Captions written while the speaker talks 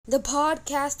The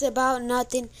podcast about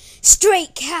nothing,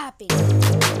 straight capping. Straight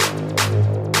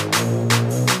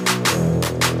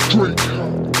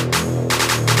capping.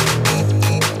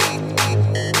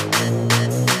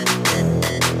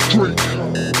 Straight capping. Straight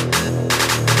capping.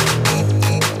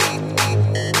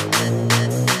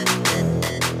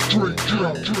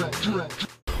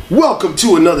 Welcome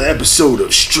to another episode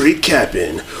of Straight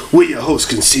Capping. We're your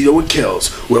hosts, Concito and Kels,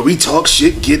 where we talk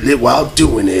shit, get lit while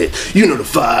doing it. You know the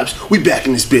vibes. We back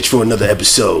in this bitch for another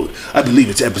episode. I believe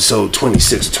it's episode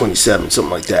 26 or 27,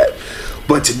 something like that.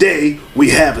 But today,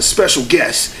 we have a special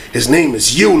guest. His name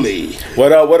is Uly.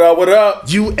 What up, what up, what up?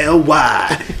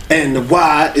 U-L-Y. And the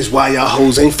Y is why y'all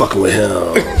hoes ain't fucking with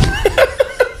him.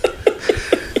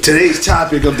 Today's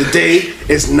topic of the day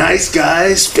is nice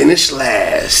guys finish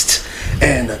last.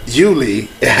 And Uly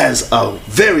has a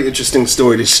very interesting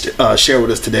story to share with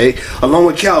us today. Along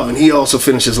with Calvin, he also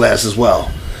finishes last as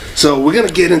well. So we're going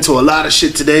to get into a lot of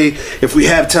shit today. If we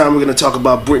have time, we're going to talk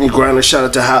about Brittney Griner. Shout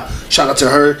out to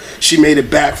her. She made it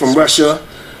back from Russia.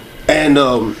 And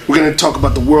we're going to talk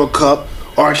about the World Cup.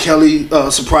 R. Kelly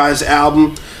surprise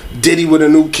album. Diddy with a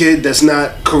new kid that's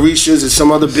not Carisha's. It's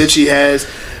some other bitch he has.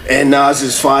 And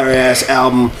Nas's fire-ass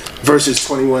album versus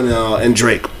 21 and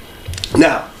Drake.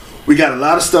 Now, we got a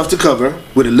lot of stuff to cover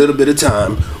with a little bit of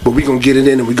time, but we're going to get it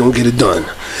in and we're going to get it done.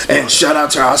 And shout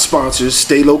out to our sponsors,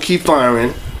 Stay Low Key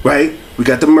Firing, right? We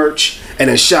got the merch. And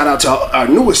then shout out to our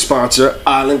newest sponsor,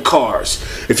 Island Cars.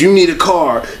 If you need a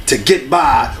car to get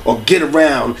by or get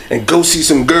around and go see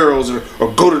some girls or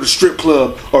go to the strip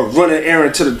club or run an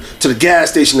errand to the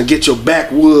gas station to get your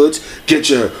backwoods,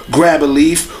 get your grab a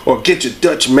leaf or get your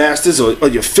Dutch Masters or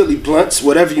your Philly blunts,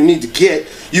 whatever you need to get,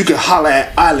 you can holler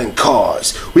at Island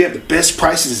Cars. We have the best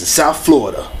prices in South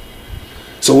Florida.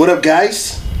 So what up,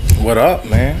 guys? What up,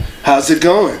 man? How's it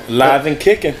going? Live and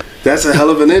kicking. That's a hell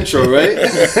of an intro, right?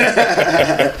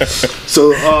 So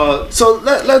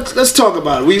let's talk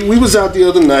about it. We was out the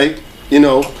other night. You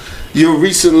know, you're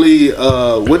recently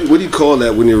what do you call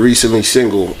that when you're recently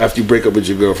single after you break up with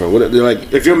your girlfriend? What they're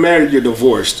like? If you're married, you're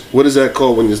divorced. What is that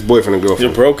called when it's boyfriend and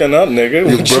girlfriend? You're broken up,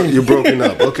 nigga. You're broken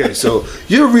up. Okay, so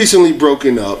you're recently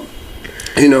broken up.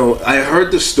 You know, I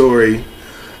heard the story,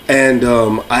 and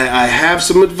I have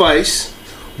some advice.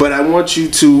 But I want you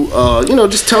to,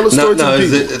 just tell the story to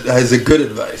people. Is it good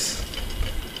advice?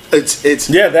 It's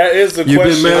yeah, that is the You've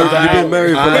question. been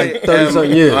married for like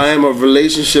 30-something years. I am a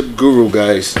relationship guru,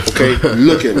 guys. Okay,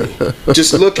 look at me.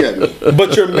 Just look at me.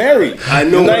 But you're married. I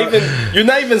know. You're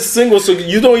not even single, so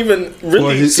you don't even really.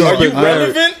 Well, are you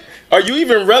relevant? Are you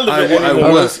even relevant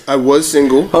anymore? I was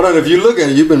single. Hold on, if you look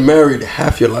at it, you've been married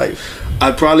half your life.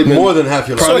 I've probably been more than half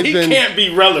your life. So he can't be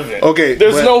relevant. Okay,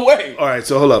 there's no way. All right,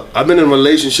 so hold up. I've been in a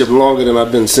relationship longer than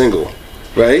I've been single,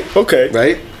 right? Okay,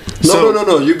 right.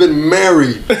 No. You've been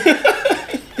married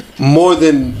more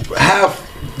than half.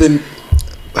 Than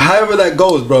however that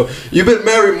goes, bro. You've been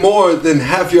married more than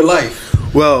half your life.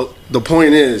 Well, the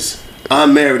point is,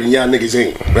 I'm married and y'all niggas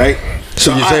ain't, right?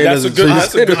 So you're saying that's a good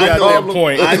goddamn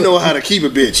point. I know how to keep a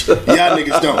bitch. Y'all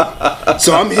niggas don't.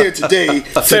 So I'm here today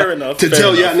to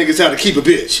tell y'all niggas how to keep a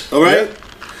bitch. All right? Yep.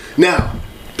 Now,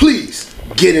 please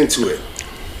get into it.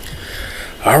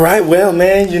 All right, well,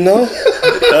 man,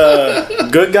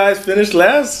 good guys finish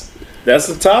last. That's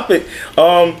the topic.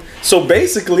 So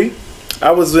basically,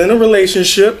 I was in a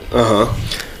relationship.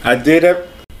 I did it.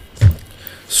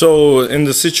 So in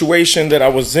the situation that I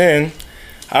was in,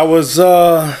 I was,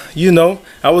 I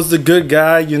was the good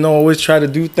guy, always try to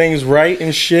do things right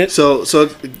and shit. So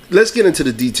let's get into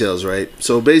the details, right?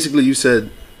 So basically you said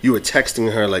you were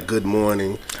texting her like good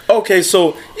morning. Okay,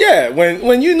 so yeah,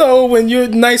 when you're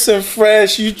nice and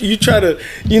fresh, you try to,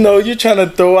 you're trying to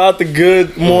throw out the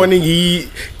good morning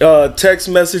text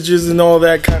messages and all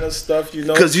that kind of stuff,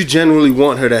 Because you generally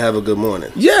want her to have a good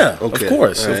morning. Yeah, okay. Of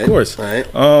course. All right.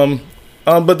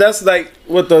 But that's like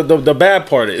what the bad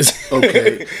part is.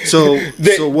 Okay. So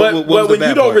what was the when bad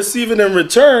you don't part? receive it in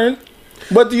return,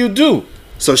 what do you do?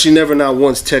 So she never not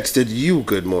once texted you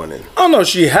good morning. Oh no,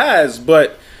 she has,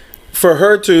 but for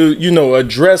her to,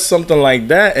 address something like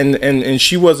that and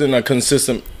she wasn't a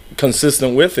consistent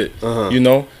with it.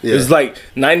 Yeah. It's like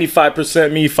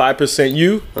 95% me, 5%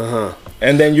 you.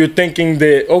 And then you're thinking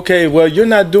that, okay, well, you're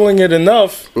not doing it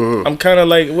enough. I'm kind of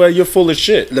like, well, you're full of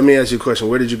shit. Let me ask you a question.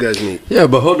 Where did you guys meet? Yeah,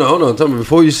 but hold on. Tell me,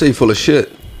 before you say full of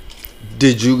shit,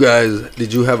 did you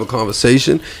have a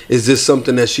conversation? Is this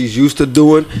something that she's used to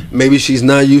doing? Maybe she's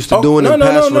not used to doing in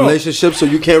past relationships, so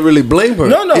you can't really blame her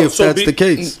if that's the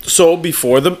case. So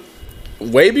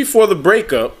way before the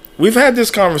breakup, we've had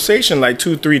this conversation like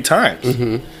 2-3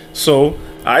 times. So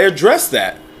I addressed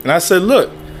that. And I said, look,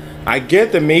 I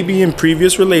get that maybe in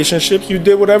previous relationships you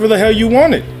did whatever the hell you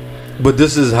wanted. But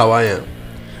this is how I am.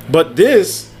 But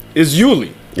this is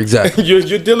Yuli. Exactly.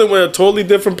 You're dealing with a totally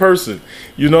different person.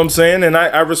 You know what I'm saying? And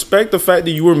I respect the fact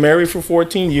that you were married for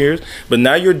 14 years, but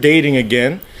now you're dating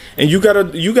again. And you gotta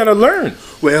learn.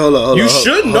 Wait, hold on. You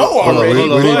should know already,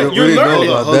 but you're learning.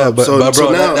 That, but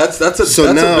bro, now, that's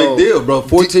a big deal, bro.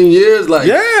 14 years, like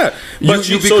yeah. But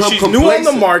you so become she's new on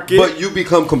the market, but you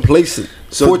become complacent.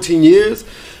 So 14 years,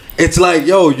 it's like,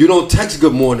 yo, you don't text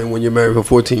good morning when you're married for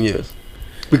 14 years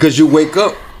because you wake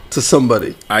up to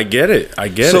somebody. I get it.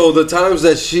 So the times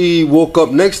that she woke up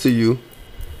next to you,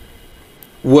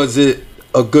 was it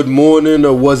a good morning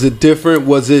or was it different?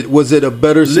 Was it a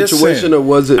better situation or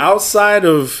was it outside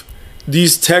of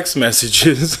these text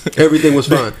messages? Everything was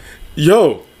fine.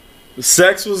 Yo,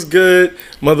 sex was good,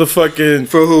 motherfucking.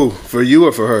 For who? For you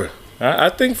or for her? I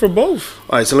think for both.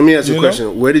 All right, so let me ask you a You question.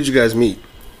 know? Where did you guys meet?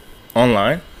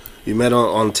 Online? You met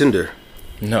on Tinder.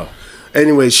 No.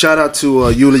 Anyway, shout out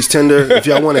to Yuli's Tinder. If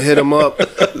y'all want to hit him up,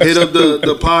 hit up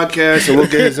the podcast and we'll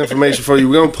get his information for you.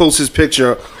 We're going to post his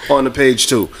picture on the page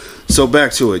too. So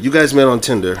back to it. You guys met on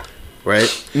Tinder,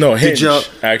 right? No, Did Hinge, y'all-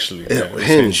 actually. Yeah, it was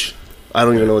Hinge. I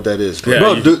don't even know what that is. Yeah.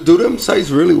 Bro, do them sites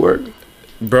really work?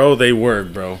 Bro, they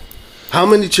work, bro. How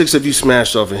many chicks have you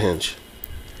smashed off of Hinge?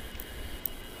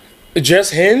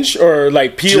 Just Hinge or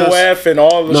like POF and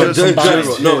all the No, Just in general.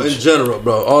 Hinge. No, in general,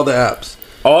 bro. All the apps.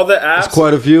 all the apps? It's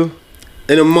quite a few.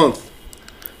 In a month.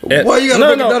 Why you gotta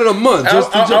break it down in a month?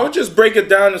 I would just break it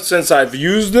down since I've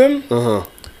used them.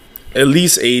 At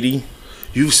least 80.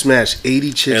 You've smashed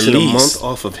 80 chicks At in a least. month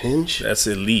off of Hinge? That's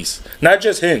at least. Not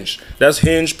just Hinge. That's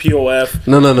Hinge, POF.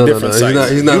 No. different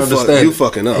sites. He's not You understanding. you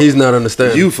fucking up. He's not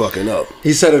understanding. You fucking up.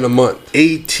 He said in a month.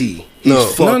 80. No.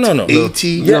 He's fucked No. 80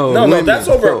 Yeah, no, women that's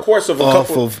over a course of a off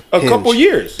couple of a Hinge. couple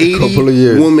years. 80 couple of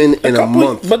years. women in a Couple-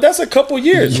 month. But that's a couple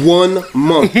years. 1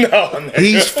 month. No.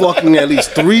 He's fucking at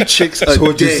least 3 chicks a So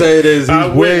what day. you saying is I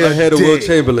he's way win a ahead of Will day.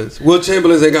 Chamberlain. Will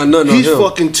Chamberlain ain't got nothing He's on him.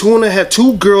 fucking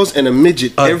 2 girls and a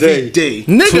midget A every day. day.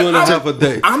 Nigga, 2.5 a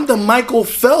day. I'm the Michael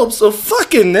Phelps of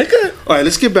fucking nigga. All right,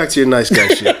 let's get back to your nice guy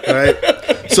shit. All right.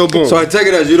 So boom. So I take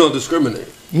it as you don't discriminate.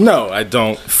 No, I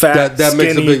don't. Fat, That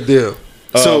makes a skinny. big deal.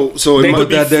 so they in could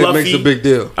my- be That fluffy. makes a big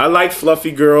deal. I like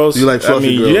fluffy girls. You like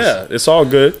fluffy girls? Yeah, it's all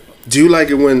good. do you like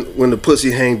it when the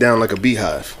pussy hang down like a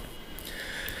beehive?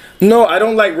 No, I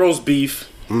don't like roast beef.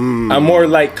 I'm more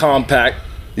like compact.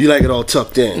 You like it all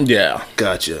tucked in? Yeah.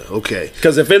 Gotcha. Okay.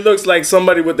 Because if it looks like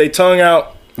somebody with their tongue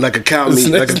out, Like a cow It's-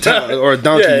 meat, like a it's cow, not- or a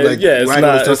donkey. yeah, like yeah, it's wagging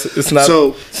not- its tongue. it's not-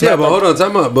 So Yeah, but hold on,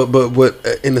 time out. But what,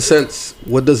 in a sense,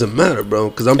 what does it matter, bro?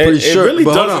 Because I'm pretty It sure. really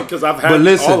but hold doesn't, on. 'cause I've had But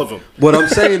listen, all of 'em. What I'm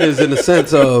saying is, in the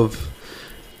sense of,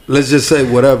 let's just say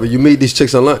whatever you meet these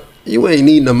chicks online, you ain't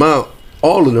eating them out,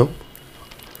 all of them.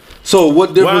 So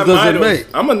what difference why am does it make?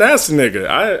 I'm a nasty nigga.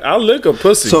 I'll lick a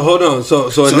pussy. So hold on. So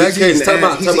in that he's case, eating time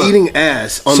ass- out. He's Time out. eating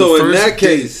ass on So the in first that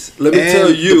case, date let me and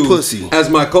tell you, the pussy. as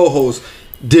my co-host,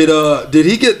 did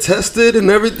he get tested and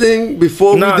everything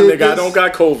before nah, we did nigga, this? I don't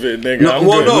got COVID, nigga. No, I'm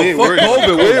well, good. no, We ain't fuck worried.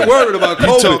 COVID. We ain't worried about You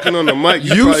COVID. talking on the mic? You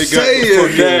probably got the saying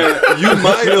fucking- that you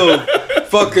might have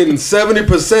fucking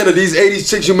 70% of these 80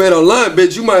 chicks you met online,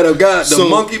 bitch, you might have got the So-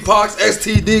 monkeypox,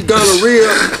 STD, gonorrhea,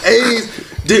 AIDS.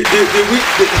 Did we?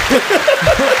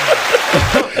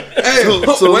 Hey, So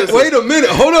listen. wait a minute.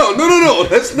 Hold on. No.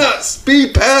 Let's not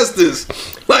speed past this.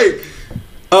 Like,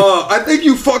 I think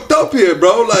you fucked up here,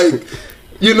 bro. Like,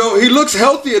 you know, he looks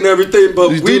healthy and everything,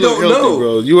 but You we do look don't healthy, know.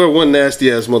 bro. You are one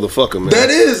nasty ass motherfucker, man. That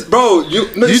is, bro. You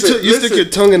listen, you stick your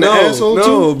tongue in the asshole,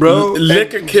 no, too? bro.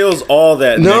 Liquor kills all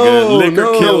that, No, nigga. Liquor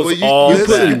no. kills But all you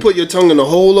that. put your tongue in the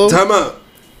hole, though. Time out.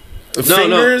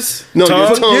 Fingers, No, tongue,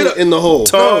 your tongue Forget- in the hole.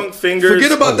 tongue, fingers.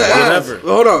 Forget about the ass. whatever.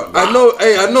 Hold on.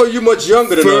 I know you much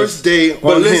younger than First us. day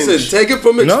But on listen, Hinge. take it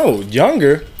from No,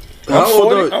 younger. How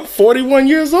old are you? I'm 41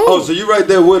 years old. Oh, so you right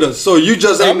there with us. So you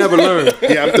just ain't never learned.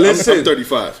 Yeah, I'm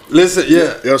 35. Listen,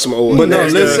 yeah. There are some old. But no,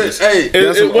 nasty listen, niggas. hey.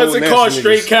 That's some What's old it called? nasty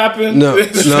Straight niggas. capping? No,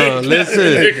 Straight no, capping, listen.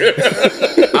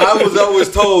 nigga. I was always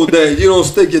told that you don't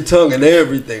stick your tongue in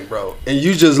everything, bro. And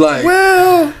you just like,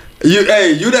 Well, you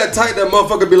that tight that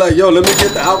motherfucker be like, yo, let me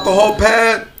get the alcohol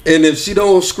pad. And if she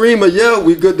don't scream or yell,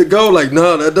 we good to go. Like,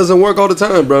 no, that doesn't work all the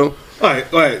time, bro. All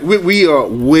right. We are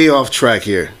way off track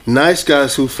here. Nice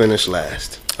guys who finish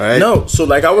last. All right. No, so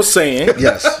like I was saying,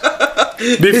 Yes.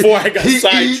 before I got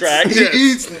sidetracked.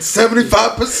 He eats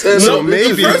 75%. So of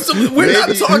maybe, First of all, we're not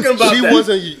maybe talking about she that.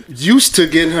 wasn't used to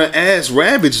getting her ass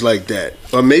ravaged like that,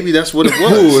 or maybe that's what it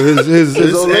was. Who,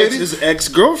 his old lady? His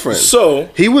ex-girlfriend. So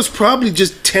he was probably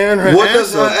just tearing her What ass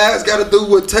does her up. ass got to do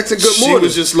with texting good She morning?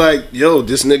 was just like, "Yo,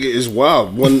 this nigga is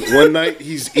wild." One night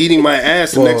he's eating my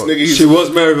ass, the next nigga he's she was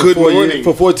married for good 4 morning. years,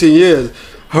 for 14 years.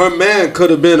 Her man could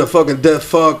have been a fucking dead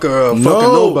fuck or a fucking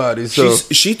nobody. So,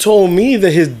 she told me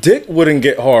that his dick wouldn't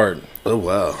get hard. Oh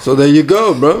wow! so there you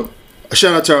go, bro.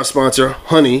 Shout out to our sponsor,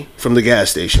 Honey from the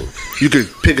gas station. You could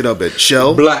pick it up at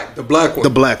Shell, The black one. the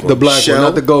black one, The black Shell, one,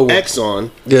 not the gold one.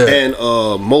 Exxon, Yeah. and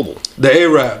Mobil. The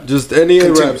A-Rap. Just any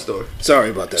Continue. A-Rap store.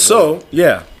 Sorry about that. So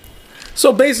yeah.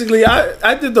 So basically,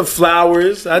 I did the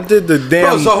flowers. I did the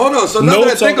damn. Bro, so hold on. So now that I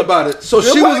notes think on the- about it, so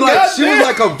Yeah, she my was goddamn.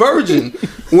 like a virgin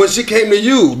when she came to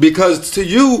you, because to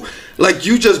you, like,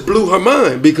 you just blew her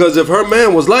mind. Because if her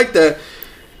man was like that,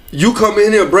 you come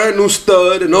in here brand new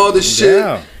stud and all this shit.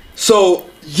 Yeah. So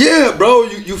yeah, bro,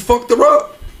 you fucked her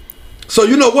up. So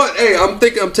you know what? Hey, I'm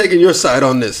thinking I'm taking your side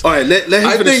on this. all right, let him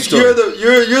I finish think the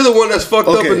story. you're the one that's fucked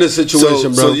up in this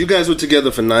situation, bro. So you guys were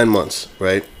together for 9 months,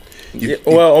 right? Yeah,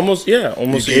 well, almost a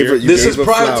gave year. her- you this gave is her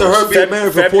prior to flowers. her being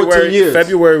married for 14 years.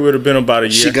 February would have been about a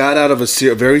year. She got out of a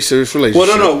very serious Well,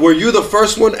 relationship. no. Were you the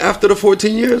first one after the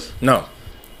 14 years? No.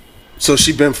 So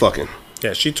she been fucking.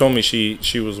 Yeah, she told me she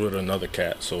was with another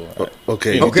cat. So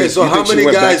Okay. You Okay, think- so you how think she many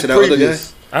went back guys to that other guy?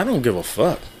 previous? I don't give a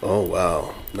fuck. Oh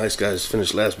wow, nice guys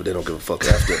finish last, but they don't give a fuck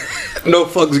after. No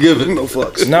fucks given. No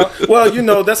fucks. Now, well,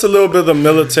 that's a little bit of the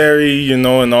military, and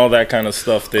all that kind of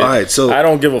stuff. That All right, so- I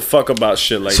don't give a fuck about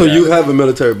shit like So that. you have a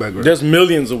military background? There's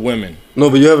millions of women. No,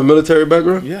 but you have a military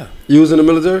background? Yeah, You was in the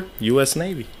military? U.S.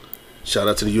 Navy. Shout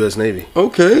out to the U.S. Navy.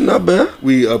 Okay, not bad.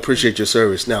 We appreciate your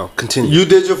service. Now continue. You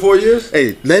did your 4 years?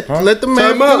 Hey, let the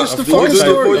man Time out. finish the Of course, fucking you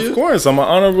did story. for Of course, I'm an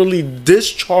honorably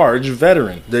discharged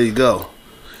veteran. There you go.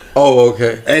 Oh,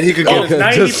 okay. And he could get Okay.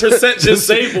 90%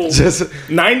 disabled.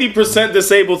 90%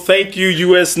 disabled. Thank you,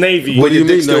 U.S. Navy. What do you your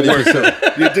mean dick still works.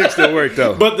 90%? Your dick still work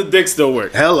though. But the dick still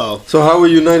works. Hello. So how were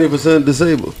you 90%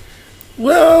 disabled?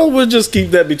 Well, we'll just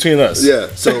keep that between us. Yeah.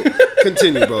 So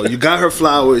continue, bro. You got her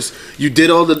flowers. You did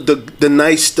all the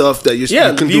nice stuff that you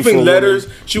Yeah, you can do for a leaving woman. letters.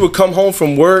 She would come home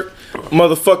from work,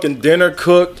 motherfucking dinner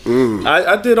cooked.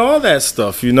 I did all that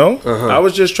stuff, I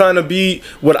was just trying to be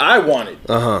what I wanted.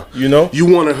 You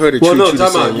wanted her to Well, treat no, you the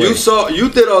time out. same way. You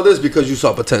did all this because you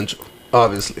saw potential,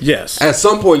 obviously. Yes. At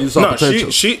some point you saw No,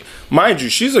 potential. she mind you,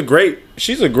 she's a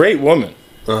great woman.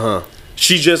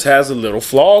 She just has a little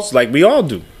flaws like we all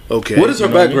do. Okay. What is her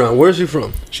know what I mean? background? Where is she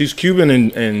from? She's Cuban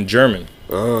and German.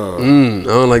 I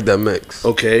don't like that mix.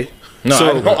 Okay. No, So-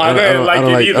 I didn't like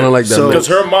it either. I don't like that Because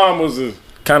mix. her mom was a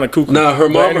kind of cuckoo. Nah, her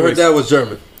But mom and her anyways, dad was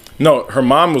German. No, her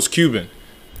mom was Cuban.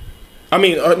 I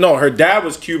mean, no, her dad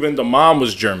was Cuban. The mom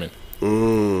was German.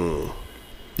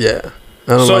 Yeah.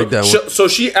 I don't like that one. So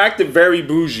she acted very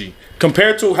bougie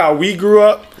compared to how we grew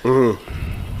up.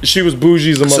 She was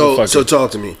bougie as a motherfucker. So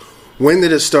talk to me. When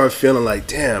did it start feeling like,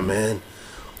 damn, man,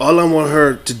 all I want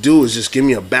her to do is just give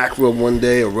me a back rub one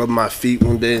day or rub my feet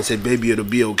one day and say, baby, it'll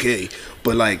be okay.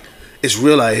 But like, it's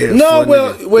real out here. No, for a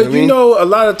well, nigga. You know well, what I mean? a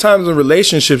lot of times in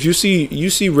relationships, you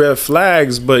see red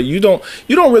flags, but you don't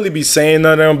really be saying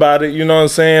nothing about it. You know what I'm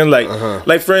saying?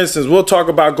 Like for instance, we'll talk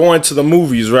about going to the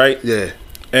movies, right? Yeah.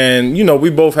 And we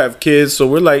both have kids, so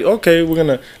we're like, okay, we're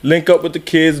gonna link up with the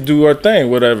kids, do our thing,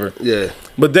 whatever. Yeah.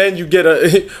 But then you get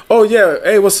oh yeah,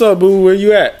 hey, what's up, boo? Where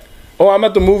you at? Oh, I'm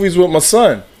at the movies with my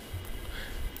son,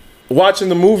 watching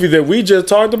the movie that we just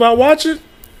talked about watching.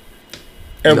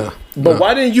 And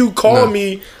why didn't you call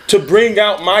me to bring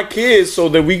out my kids so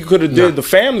that we could have did the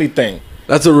family thing?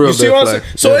 That's a real You see red what I'm flag.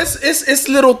 saying? So Yeah. it's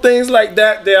little things like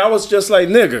that I was just like,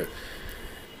 nigga,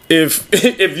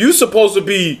 if you supposed to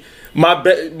be my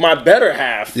better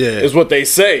half, is what they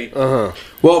say.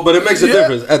 Well, but it makes a Yeah.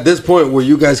 difference. At this point, were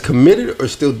you guys committed or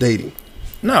still dating?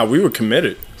 Nah, we were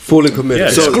committed. Fully committed.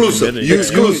 Yeah, So exclusive.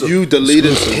 exclusive. You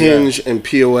deleted Hinge and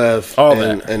POF All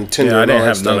and, that. and Tinder. Yeah, I and all didn't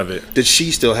that have none stuff. of it. Did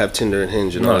she still have Tinder and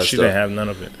Hinge and all No, that she stuff? didn't have none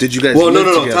of it. Did you guys Well, no, live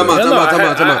no, no. together? Time out, Yeah, time no, out, time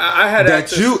out, time out. I had That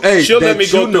access. you, hey, she'll let that me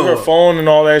go you through her know. phone and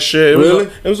all that shit. Really?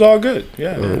 It was all good.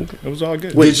 Yeah, it was all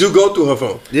good. Did you go through her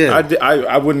phone? Yeah.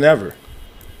 I would never.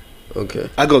 Okay.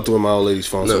 I go through my old lady's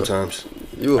phone No. sometimes.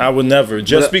 You. I would never.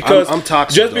 Just But because I'm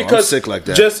toxic, Just though. I'm because sick like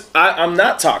that. I'm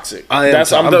not toxic. I am That's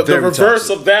to- I'm I'm the very reverse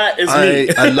toxic. of that is me.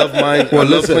 I love my. Well,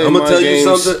 listen, I'm gonna tell you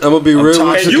something. I'm gonna be real with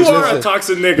toxic. And you. you are Listen. a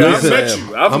toxic nigga. Listen, I've met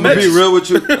you. I've I'm met gonna be you. real with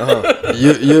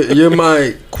you. You're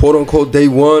my quote unquote day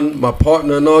one, my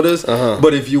partner and all this.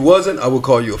 But if you wasn't, I would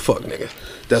call you a fuck nigga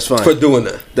That's fine. for doing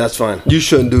that. That's fine. You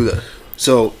shouldn't do that.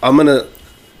 So I'm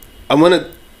gonna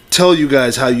tell you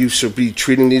guys how you should be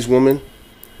treating these women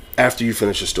after you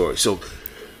finish your story. So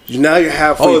now you're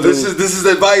halfway. Oh, this is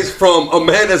advice from a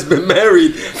man that's been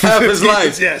married half his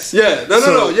life. Yes. Yeah.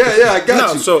 No. Yeah. I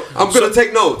got you. So I'm gonna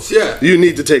take notes. Yeah. You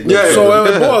need to take notes. Yeah. So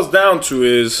what it boils down to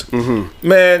is,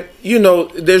 man, you know,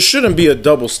 there shouldn't be a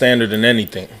double standard in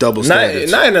anything. Double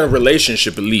standards. Not in a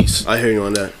relationship, at least. I hear you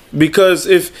on that. Because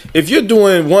if you're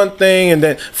doing one thing and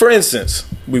then, for instance,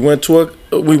 we went to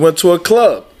a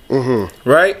club,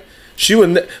 right? She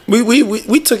would.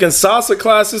 We took in salsa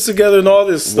classes together and all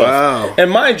this stuff. Wow.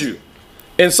 And mind you,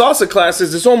 in salsa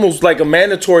classes, it's almost like a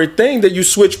mandatory thing that you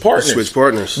switch partners. Switch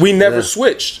partners. We never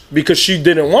switched because she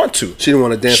didn't want to. She didn't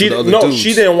want to dance with the other dudes. No,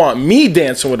 she didn't want me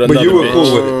dancing with another But you were bitch.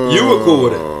 cool with it. You were cool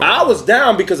with it. I was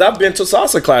down because I've been to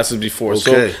salsa classes before,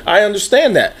 Okay. so I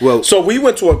understand that. Well- so we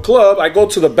went to a club. I go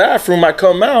to the bathroom. I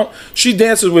come out. She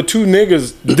dances with two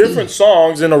niggas, different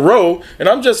songs in a row, and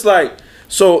I'm just like,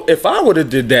 so if I would have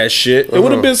did that shit, it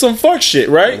would have been some fuck shit,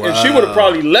 right? And she would have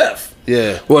probably left.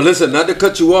 Yeah. Well, listen, not to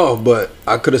cut you off, but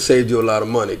I could have saved you a lot of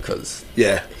money because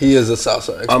Yeah. he is a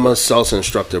salsa expert. I'm a salsa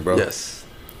instructor, bro. Yes.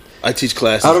 I teach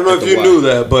classes. I don't know at if the you Y. knew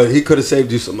that, but he could have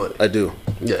saved you some money. I do.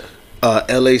 Yeah.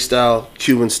 LA style,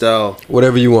 Cuban style,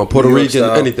 Whatever you want. Puerto New York Rican,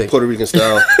 style, anything. Puerto Rican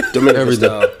style, Dominican Everything.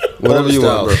 style, Whatever all the you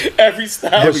want, bro. styles. Every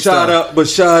style. Every Bachata,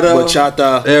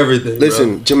 Bachata, everything.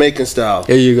 Listen, bro. Jamaican style.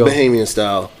 There you go. Bahamian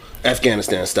style,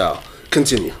 Afghanistan style.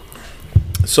 Continue.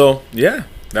 So yeah,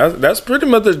 that's pretty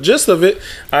much the gist of it.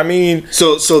 I mean,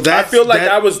 So that I feel like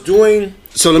I was doing.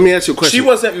 So let me ask you a question. She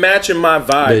wasn't matching my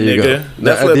vibe, There you go. nigga.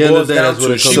 That's At what the it end of boils the day, down that's what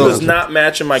to. it She comes was down to. not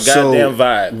matching my goddamn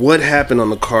vibe. What happened on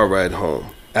the car ride home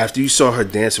after you saw her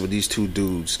dancing with these two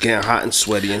dudes, getting hot and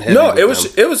sweaty and heavy? No,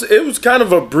 with it was kind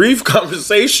of a brief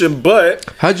conversation, but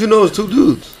How'd you know it's two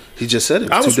dudes? He just said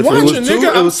it. I was two different- watching, It was two-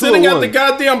 nigga. it I'm was two sitting or at the one?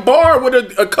 goddamn bar with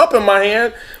a cup in my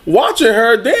hand, watching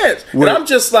her dance, What- and I'm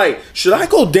just like, should I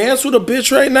go dance with a bitch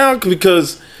right now?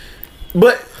 Because,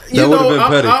 but you That know, would've been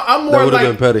petty. I'm more That would've like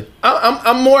been petty.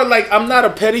 I'm more like I'm not a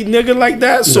petty nigga like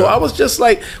that. So No. I was just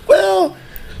like, well,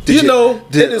 it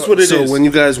is what it is. So when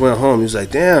you guys went home, you was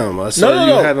like, "Damn, I saw you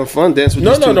no. having fun dancing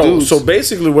with these two dudes." So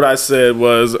basically, what I said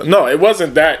was, no, it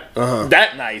wasn't that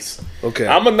nice. Okay.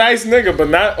 I'm a nice nigga, but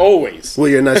not always. well,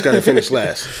 you're a nice guy to finish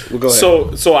last. Well, go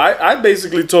ahead. So I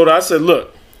basically told her, I said,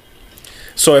 look,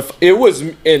 so if it was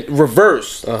in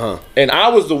reverse, and I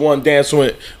was the one dancing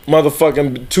with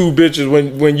motherfucking two bitches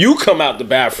when you come out the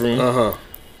bathroom,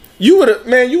 you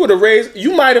would have raised,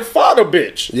 you might have fought a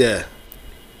bitch. yeah,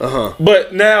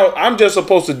 But now I'm just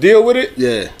supposed to deal with it.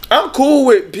 yeah, I'm cool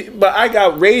with, but I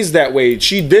got raised that way.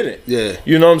 She didn't. Yeah.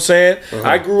 You know what I'm saying?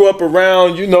 I grew up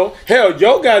around, hell,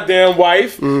 your goddamn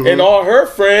wife and all her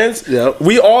friends. Yep.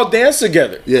 We all dance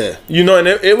together. Yeah. And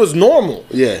it was normal.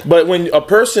 Yeah. But when a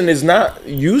person is not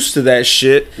used to that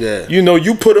shit, Yeah.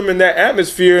 you put them in that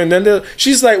atmosphere, and then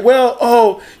she's like,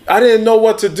 well, I didn't know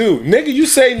what to do. Nigga, you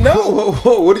say no.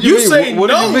 Whoa, what do you mean? say What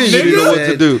do no, you mean you didn't know nigga. what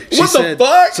to do? What the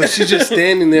fuck? So she's just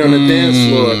standing there on the dance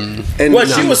floor, and Well,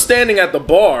 she was standing at the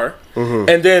bar, and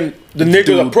then the nigga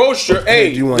Dude, approached her.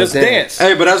 Hey, do you wanna let's dance? dance.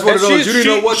 Hey, but that's one of And those, you didn't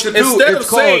know what to do. Instead It's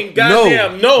of saying, called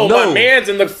goddamn, no, my no. man's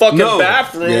in the fucking No.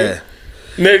 bathroom. Yeah.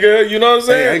 Nigga, you know what I'm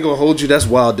Hey, I saying? ain't gonna hold you. That's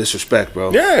wild disrespect,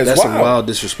 bro. Yeah, it's that's some wild. wild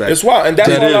disrespect. It's wild. And that's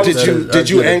That all I is- was that doing. is- Did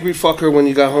you Yeah. angry fuck her when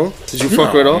you got home? Did you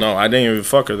fuck her at all? No, I didn't even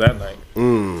fuck her that night.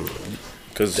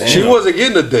 Cause She wasn't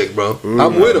getting a dick, bro.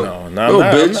 I'm with him. No,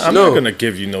 bitch. I'm no. not gonna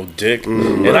give you no dick.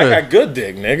 And I Right. got good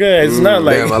dick, nigga. It's not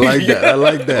like Damn, I like that. I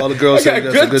like that. All the girls I say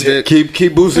got that's a good good dick.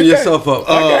 Keep boosting yourself up.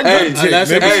 got Hey, good dick, hey,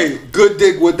 nigga. hey, good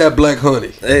dick with that black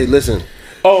honey. Hey, listen.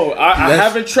 Oh, I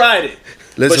haven't tried it.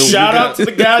 But Listen, shout we out to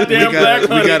the goddamn black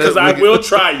honey, because I will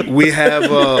try you. We have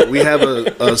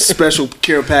a special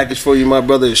care package for you, my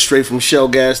brother. It's straight from Shell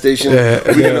gas station. Yeah.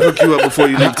 We're gonna hook you up before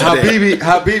you leave today.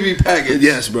 Habibi package.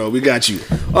 Yes, bro, we got you.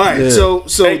 All right, Yeah. so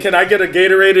Hey, can I get a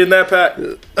Gatorade in that pack?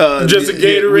 Just a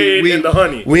Gatorade and the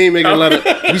honey. We ain't making a lot of.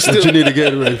 We What still. you need to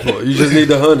get ready for? You just need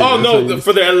the honey. Oh That's no, what you-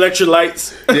 for the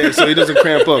electrolytes. Yeah, so he doesn't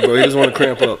cramp up, bro. He doesn't want to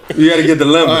cramp up. you gotta get the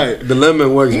lemon. All right. The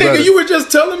lemon works better. Nigga, you were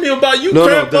just telling me about you No,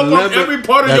 cramp the up on lemon- every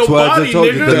part of that's your why I body, just told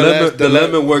you, nigga. the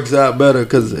lemon works out better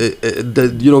because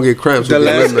you don't get cramps The with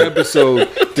the last lemon. episode,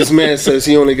 this man says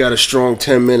he only got a strong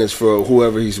 10 minutes for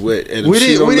whoever he's with. And We she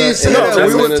didn't, don't we got- didn't say and that. 10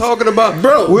 We were minutes- talking about,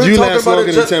 Bro, we were You talking last about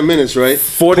longer it than 10 minutes, right?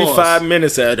 45 Pause.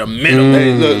 minutes at a minimum.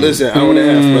 Hey, look, listen, hour and a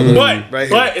half, brother. But right here.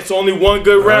 but it's only one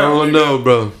good I round. don't know,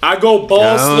 bro. I go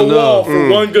balls I to don't the wall know. for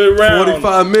one good round.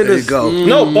 45 There you minutes. go.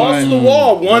 No, balls to the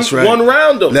wall. That's right. One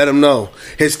round them. Let him know.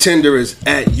 His Tinder is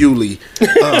at Yuli,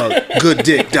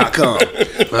 gooddick.com.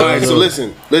 All right, so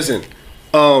listen.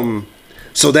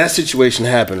 So that situation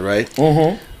happened, right?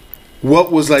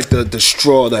 what was like the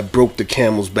straw that broke the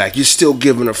camel's back? You're still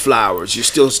giving her flowers. You're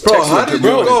still Bro, texting how her did you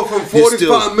good go morning. from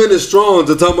 45 minutes strong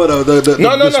to talking about the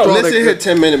No. straw Let's that- hit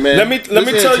 10-minute, man. Let me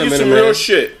tell you some real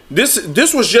shit.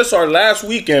 This was just our last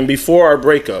weekend before our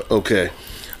breakup. Okay.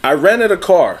 I rented a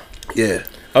car, Yeah.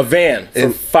 a van for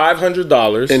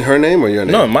 $500. In her name or your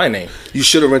name? No, in my name. You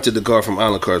should have rented the car from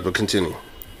Island Cars, but continue.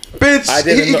 Bitch, I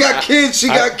didn't he know- got kids, she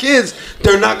got kids.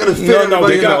 They're not gonna fit No, everybody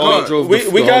we in the got car. drove we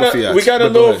the got Honda a Fiats, we got a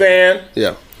but go little ahead. van.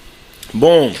 Yeah.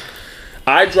 Boom.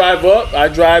 I drive up. I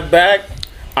drive back.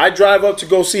 I drive up to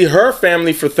go see her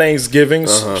family for Thanksgiving.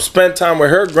 Spend time with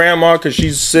her grandma because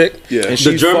she's sick. Yeah. and The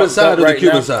she's German fucked side up or the right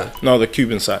Cuban now. side? No, the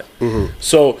Cuban side.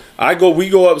 So we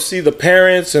go up see the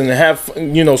parents and have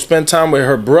spend time with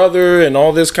her brother and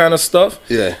all this kind of stuff.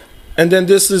 Yeah. And then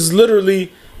this is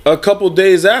literally a couple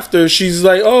days after. She's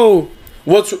like, "Oh,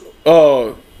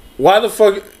 why the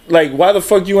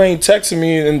fuck you ain't texting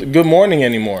me in good morning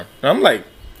anymore?" And I'm like,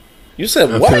 "You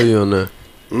said I what?" feel you on that.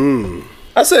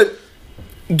 I said,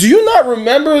 "Do you not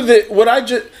remember that what I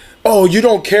just? Oh, you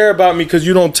don't care about me because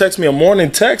you don't text me a morning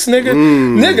text, nigga.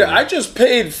 Nigga, I just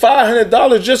paid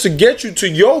 $500 just to get you to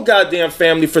your goddamn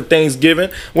family for Thanksgiving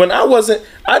when I wasn't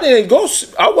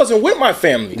with my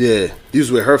family. Yeah. You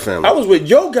was with her family. I was with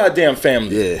your goddamn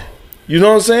family. Yeah. You know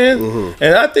what I'm saying?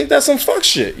 And I think that's some fuck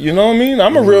shit. You know what I mean?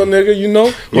 I'm a real nigga. You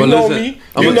know. You know me.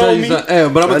 I'm You gonna tell know you me. something. Hey,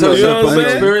 but I'm gonna I tell you know something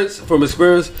what I'm saying? from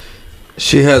experience.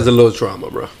 She has a little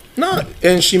trauma, bro. No,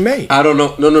 and she may. I don't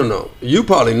know. No. You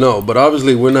probably know, but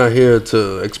obviously we're not here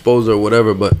to expose her or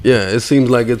whatever. But yeah, it seems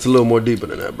like it's a little more deeper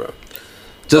than that, bro.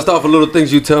 Just off of little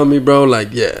things you tell me, bro. Like,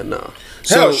 yeah, no.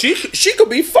 Hell, she could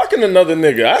be fucking another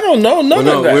nigga. I don't know none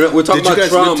No, of that. we're talking Did you about guys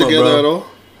trauma, live together bro. at all?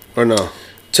 Or no?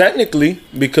 Technically,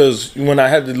 because when I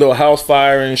had the little house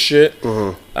fire and shit,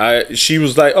 she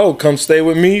was like, "Oh, come stay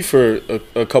with me for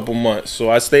a couple months." So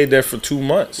I stayed there for 2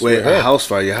 months. Wait, with her. a house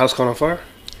fire? Your house caught on fire?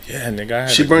 Yeah, nigga. I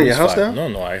had She a burned your goose house fire.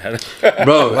 down? No, I had.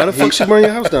 Bro, Why the fuck she burn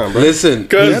your house down, bro? listen,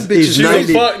 Because he's she's a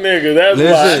 90. fuck nigga. That's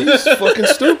Listen. why. She's fucking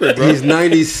stupid, bro. He's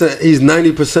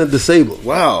 90% disabled.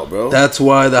 Wow, bro. That's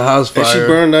why the house fire. And she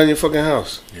burned down your fucking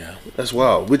house. Yeah, That's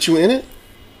wild. With you in it?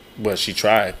 but she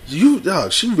tried.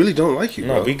 Dog, she really don't like you,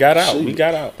 No, bro. we got out. She- We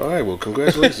got out. All right, well,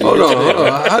 congratulations. Hold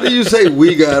on. How do you say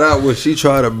we got out when she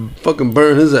tried to fucking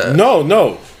burn his ass?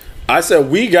 No. I said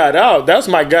we got out. That's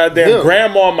my goddamn Yeah.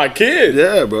 grandma and my kid.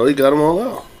 Yeah, bro, he got them all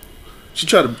out. She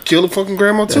tried to kill the fucking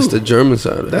grandma, too. That's the German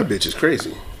side of That it. bitch is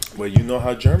crazy. Well, you know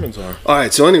how Germans are. All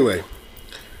right, so anyway.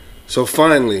 So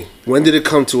finally, when did it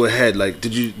come to a head? Like,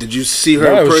 did you see her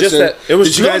No, in it was person? just that- it was-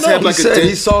 did you no, guys no, have He like a said thing?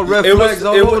 he saw red It flags was,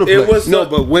 all it, over the it place. was No, the-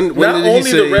 but when not did he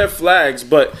only say- the red flags,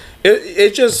 but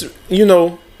it just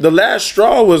the last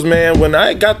straw was, man, when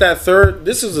I got that third.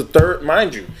 This is the third,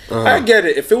 mind you. I get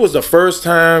it. If it was the first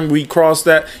time we crossed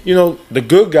that, the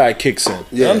good guy kicks in.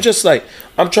 Yeah. I'm just like,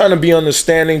 I'm trying to be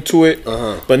understanding to it.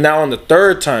 But now on the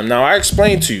third time, now I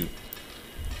explained to you,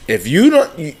 if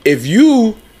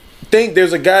you think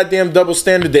there's a goddamn double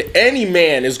standard that any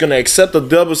man is gonna accept a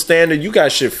double standard, you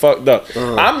got shit fucked up.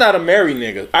 I'm not a married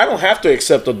nigga. I don't have to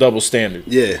accept a double standard.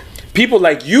 Yeah. People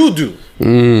like you do.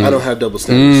 I don't have double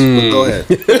standards. But go ahead.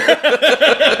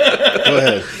 Go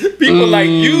ahead. People like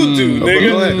you do, nigga.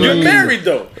 go ahead, go You're ahead. married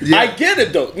though. Yeah. I get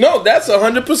it though. No, that's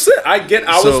 100%. I get.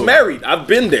 I So- was married. I've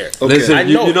been there. Okay. Listen, I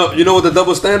know. you know what the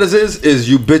double standards is? Is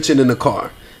you bitching in the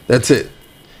car. That's it.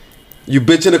 You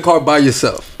bitch in the car by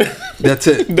yourself. That's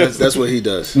it. That's what he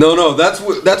does. No, that's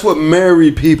what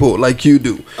married people like you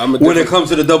do. I'm a when it different- comes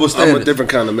to the double standard.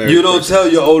 different kind of married You don't person. tell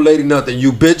your old lady nothing.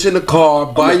 You bitch in the car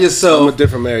by yourself. I'm a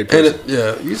different married And person.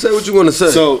 yeah, you say what you want to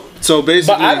say. So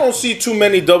basically, But I don't see too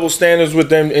many double standards with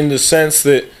them in the sense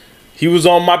that he was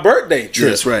on my birthday trip. Yeah,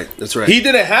 that's right. That's right. He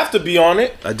didn't have to be on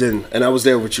it. I didn't, and I was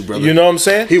there with you, brother. You know what I'm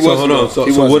saying? He so wasn't. hold on. though. So,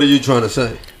 He so what wasn't. are you trying to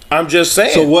say? I'm just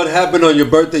saying. So what happened on your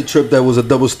birthday trip that was a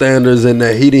double standards and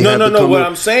that he didn't have to No. come What in?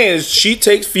 I'm saying is she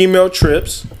takes female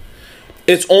trips.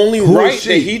 It's only Who is right she?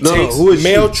 that he No, takes who is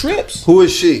male she? trips. Who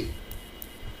is she?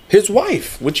 His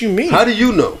wife. What you mean? How do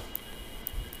you know?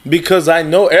 Because I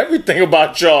know everything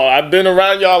about y'all. I've been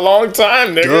around y'all a long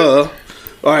time, nigga. Duh.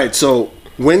 All right. So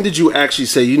when did you actually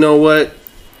say, you know what,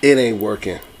 it ain't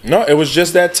working? No, it was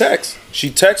just that text. She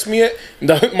texted me it.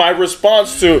 My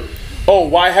response to, oh,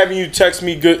 why haven't you text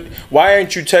me good? Why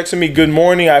aren't you texting me good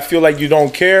morning? I feel like you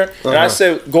don't care. And I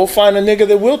said, go find a nigga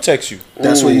that will text you.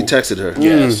 That's what you texted her.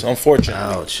 Yes, unfortunately.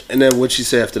 Ouch. And then what'd she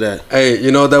say after that? Hey,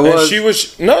 you know what that And was? she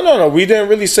was no. We didn't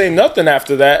really say nothing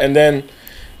after that. And then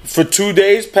for 2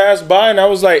 days passed by, and I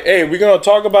was like, "Hey, we gonna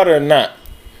talk about it or not?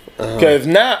 Because if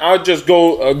not, I'll just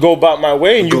go about my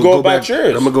way, and you go about back,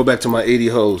 yours." I'm gonna go back to my 80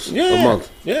 hoes yeah, a month.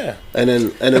 Yeah. And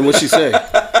then what'd she say?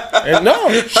 And no,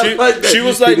 she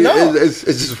was like, no. It's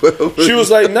just well. She was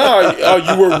like, no,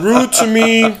 you were rude to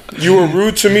me. You were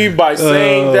rude to me by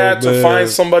saying that to find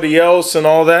somebody else and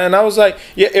all that. And I was like,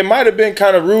 yeah, it might have been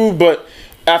kind of rude, but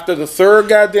after the third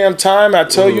goddamn time, I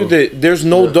tell you that there's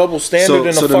no double standard in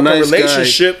a fucking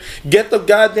relationship. Get the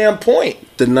goddamn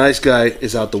point. The nice guy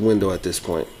is out the window at this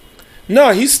point.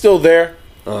 No, he's still there.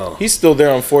 Oh. He's still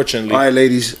there, unfortunately. All right,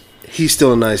 ladies. He's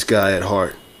still a nice guy at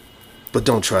heart. But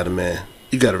don't try to, man.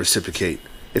 You got to reciprocate.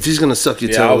 If he's going to suck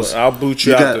your toes. I'll boot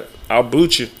you out. I'll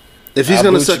boot you. If he's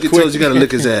going to suck your toes, you got to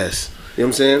lick his ass. You know what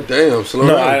I'm saying? Damn, slow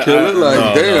down, killer.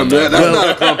 Damn, man, that's not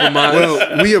a compromise.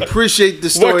 Well, we appreciate the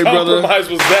story, brother. What compromise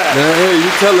was that? Hey,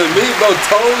 you telling me about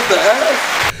toes to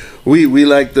ass? We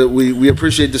like we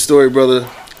appreciate the story, brother.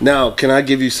 Now, can I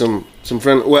give you some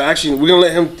friend? Well, actually, we're gonna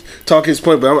let him talk his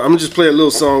point, but I'm gonna just play a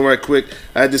little song right quick.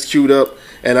 I had this queued up,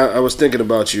 and I was thinking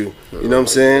about you. You know what I'm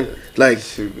saying? Like,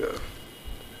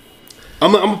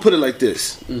 I'm gonna put it like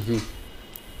this. Mm-hmm.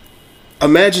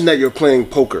 Imagine that you're playing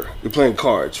poker. You're playing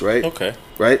cards, right? Okay.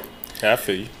 Right? Yeah, I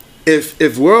feel you.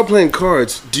 If we're all playing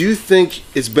cards, do you think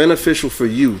it's beneficial for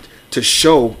you to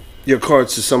show your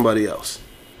cards to somebody else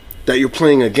that you're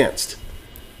playing against?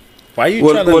 Why are you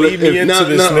trying to lead me into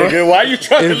this, nigga? Why are you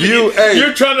trying to lead?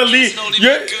 You're trying to lead.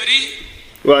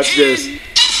 Watch this.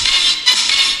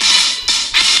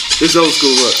 This old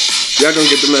school look. Y'all gonna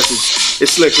get the message.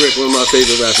 It's Slick Rick, one of my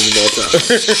favorite rappers of all time.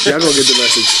 Y'all gonna get the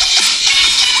message.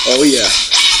 Oh yeah.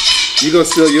 You gonna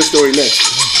steal your story next.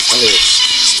 I hear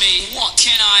it. What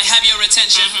can I have your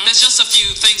attention? There's just a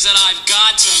few things that I've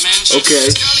got to mention. Okay.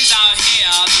 There's girlies out here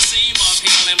that seem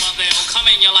appealing, but they'll come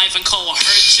in your life and hurt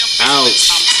your feelings. Ouch.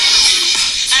 I'm telling you.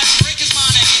 As Rick is my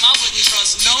name, I wouldn't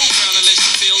trust no girl unless she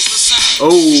feels the same.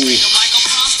 Oh. Treat 'em like a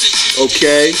prostitute.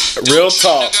 Okay. Real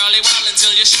talk.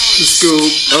 Scoop.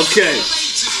 Okay.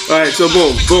 All right. So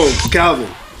boom, Calvin.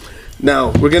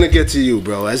 Now, we're going to get to you,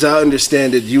 bro. As I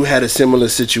understand it, you had a similar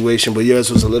situation, but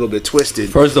yours was a little bit twisted.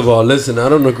 First of all, listen, I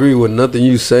don't agree with nothing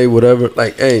you say, whatever.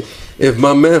 Like, hey, if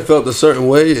my man felt a certain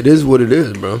way, it is what it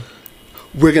is, bro.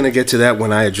 We're going to get to that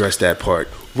when I address that part.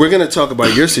 We're going to talk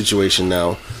about your situation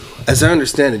now. As I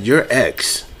understand it, your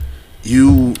ex,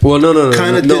 you... Well,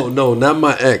 no, not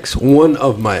my ex. One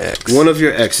of my ex. One of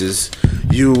your exes,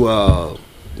 you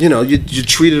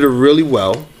treated her really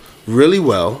well.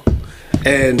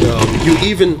 And you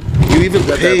even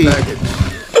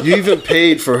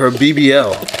paid for her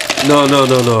BBL. No.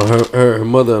 Her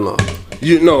mother-in-law.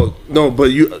 You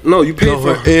paid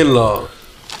for her in-law,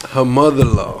 her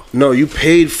mother-in-law. No, you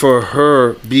paid for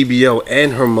her BBL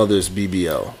and her mother's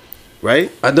BBL,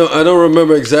 right? I don't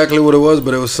remember exactly what it was,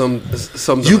 but it was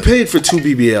something. You paid for 2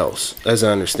 BBLs, as I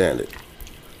understand it.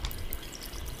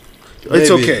 Maybe.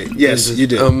 It's okay. Yes, you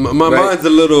did. My mind's a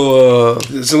little...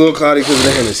 It's a little cloudy because of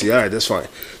the Hennessy. All right, that's fine.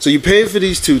 So you paid for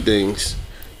these 2 things.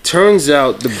 Turns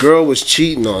out the girl was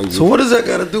cheating on you. So what does that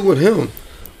got to do with him?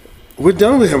 We're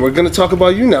done with him. We're going to talk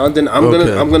about you now, and then I'm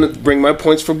gonna bring my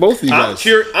points for both of you guys.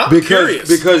 I'm curious.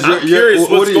 Because I'm curious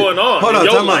what's going on in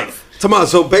your life. Come on.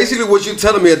 So basically, what you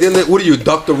telling me at the end of what are you,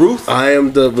 Dr. Ruth? I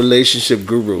am the relationship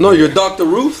guru. No, you're Dr.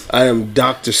 Ruth? I am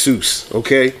Dr. Seuss,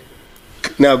 okay?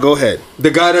 Now, go ahead.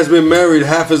 The guy that's been married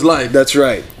half his life. That's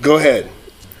right. Go ahead.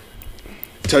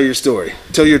 Tell your story.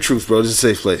 Tell your truth, bro. This is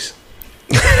a safe place.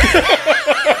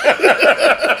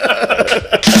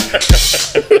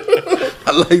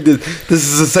 I like this. This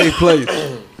is a safe place,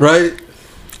 right?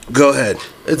 Go ahead.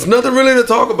 It's nothing really to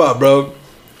talk about, bro.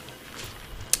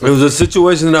 It was a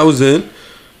situation that I was in,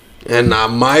 and I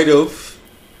might have,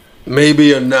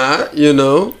 maybe or not,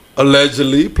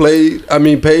 allegedly paid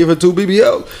for 2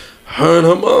 BBLs. Her and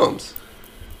her mom's.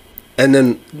 And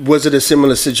then, was it a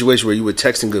similar situation where you were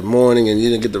texting good morning and you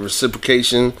didn't get the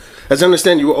reciprocation? As I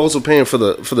understand, you were also paying for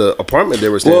the apartment they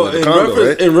were staying in, the condo,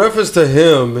 right? In reference to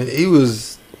him, he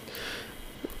was...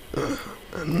 I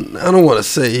don't want to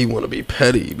say he want to be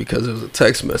petty because it was a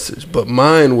text message, but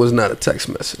mine was not a text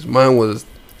message. Mine was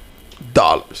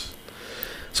dollars.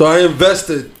 So I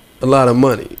invested a lot of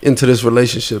money into this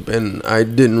relationship, and I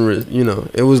didn't,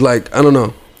 it was like, I don't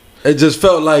know. It just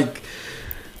felt like,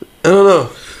 I don't know.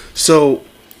 So,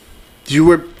 you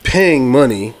were paying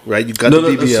money, right? You got the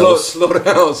BBLs.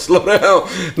 Slow down.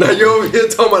 Now you're over here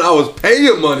talking about I was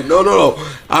paying money. No.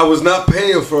 I was not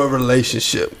paying for a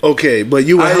relationship. Okay, but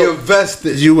you were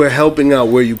invested. You were helping out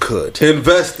where you could.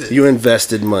 Invested. You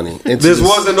invested money. This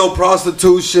wasn't no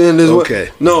prostitution.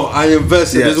 No, I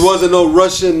invested. Yes. This wasn't no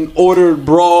Russian ordered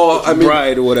bra.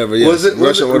 Bride or whatever. Yes.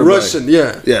 Was it Russian?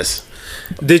 Yeah. Yes.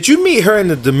 Did you meet her in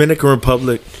the Dominican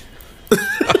Republic?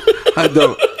 I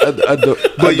don't.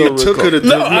 But you took her to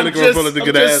No, I'm Dominican just- Republic to I'm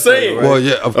get just ass. saying. Right? Well,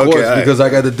 yeah, of Okay, course, all right. because I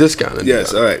got the discount.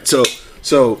 Yes, all right.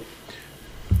 So,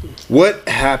 what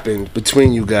happened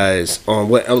between you guys on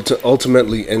what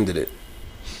ultimately ended it?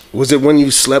 Was it when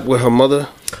you slept with her mother?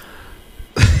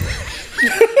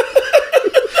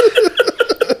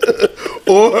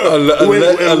 Or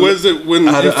was it when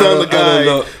you found the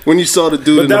guy, when you saw the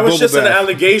dude But in the that was bubble just an bath?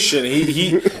 allegation.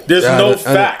 There's no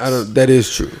facts. That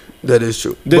is true. That is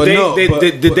true.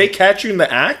 Did they catch you in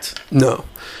the act? No.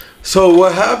 So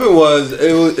what happened was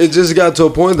it just got to a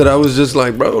point that I was just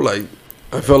like, bro, like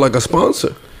I felt like a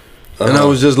sponsor, and I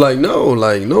was just like, no,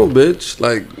 bitch,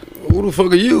 like who the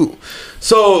fuck are you?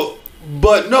 So,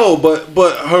 but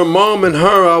her mom and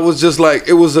her, I was just like,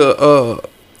 it was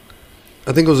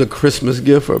I think it was a Christmas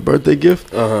gift or a birthday gift,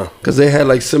 because they had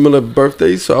like similar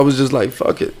birthdays. So I was just like,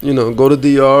 fuck it, go to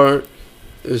DR.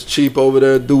 It's cheap over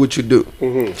there. Do what you do.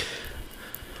 Mm-hmm.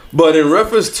 But in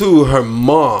reference to her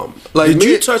mom, like, did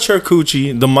you touch her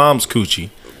coochie, the mom's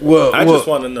coochie? Well, I just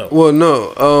want to know. Well,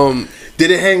 no. Did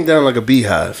it hang down like a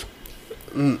beehive?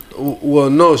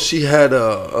 Well, no. She had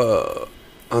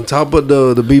on top of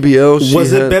the BBL. She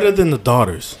Was had, it better than the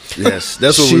daughters? Yes,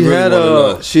 that's what she we really had want to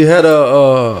know. She had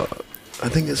I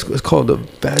think it's called the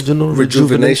vaginal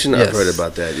rejuvenation. I've Yes. heard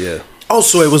about that. Yeah, Oh,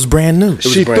 so it was brand new.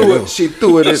 She brand threw new. it. She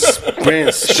threw it.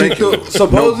 brand She spanking threw, new. No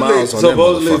supposedly, miles on that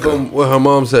motherfucker. from what her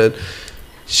mom said,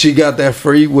 she got that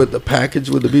free with the package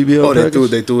with the BBL. Oh, package.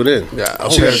 they threw it in. Yeah,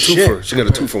 she got a okay. two for. She got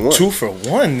a 2 for 1. 2 for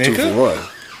 1, nigga. 2 for 1.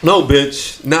 No,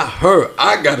 bitch, not her.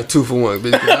 I got a 2 for 1,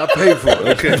 bitch. 'cause I paid for it.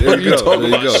 Okay, there you go. There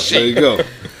you go. There you go.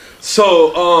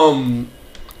 So,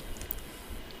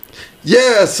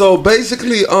 yeah. So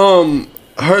basically,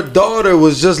 her daughter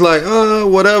was just like,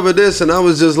 whatever this, and I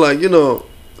was just like, I don't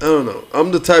know.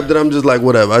 I'm the type that I'm just like,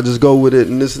 whatever. I just go with it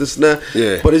and this and that.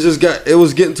 Yeah. But it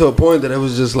was getting to a point that it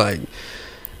was just like,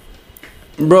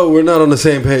 bro, we're not on the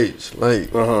same page. Like,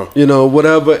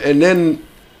 whatever. And then,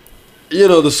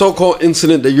 the so-called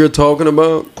incident that you're talking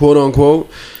about, quote unquote,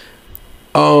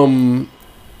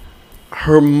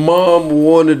 her mom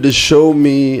wanted to show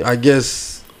me, I guess,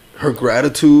 her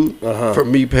gratitude for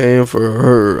me paying for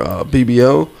her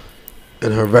BBL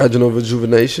and her vaginal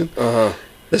rejuvenation. And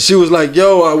she was like,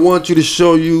 "Yo, I want you to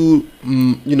show you,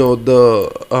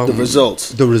 the results."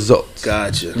 The results.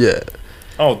 Gotcha. Yeah.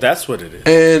 Oh, that's what it is.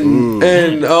 And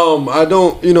I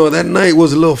don't, that night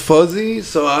was a little fuzzy,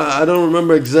 so I don't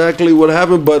remember exactly what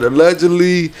happened, but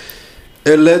allegedly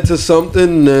it led to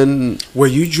something. And Were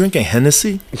you drinking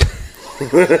Hennessy?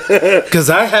 Because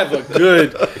I have a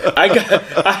good. I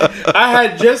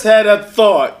had just had a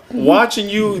thought watching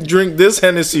you drink this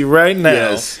Hennessy right now.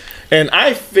 Yes. And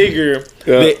I figure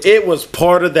that it was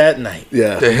part of that night.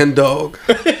 Yeah. the hen dog.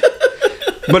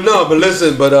 But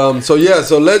listen, so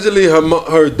allegedly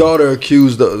her daughter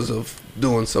accused us of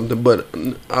doing something, but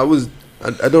I don't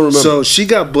remember. So she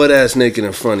got butt ass naked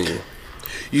in front of you.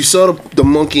 You saw the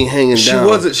monkey hanging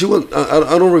down. She wasn't.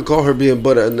 I don't recall her being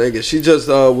butt ass naked. She just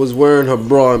was wearing her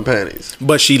bra and panties.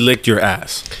 But she licked your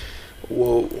ass.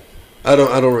 Whoa. I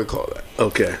don't recall that.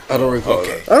 Okay. I don't recall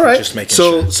that. All right. Just making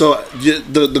so sure. so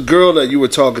the girl that you were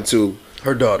talking to,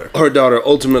 Her daughter.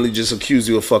 ultimately just accused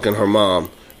you of fucking her mom,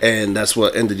 and that's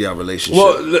what ended your relationship.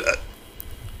 Well,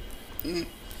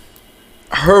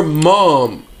 her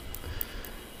mom.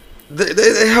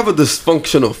 They have a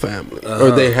dysfunctional family,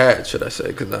 or they had, should I say?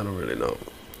 Because I don't really know.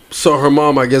 So her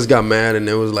mom, I guess, got mad, and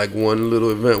there was like one little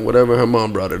event, whatever. Her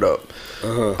mom brought it up.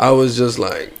 I was just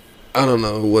like, I don't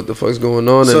know what the fuck's going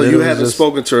on. So and then you it was haven't just,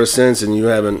 spoken to her since, and you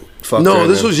haven't fucked her. No,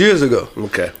 this then? was years ago.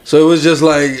 Okay. So it was just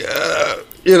like,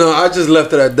 I just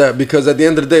left it at that, because at the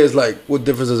end of the day, it's like, what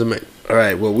difference does it make? All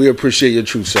right. Well, we appreciate your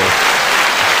truth, sir.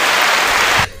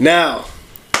 Now,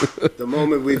 the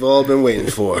moment we've all been waiting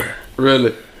for.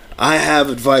 Really? I have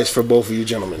advice for both of you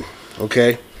gentlemen.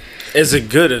 Okay. It's a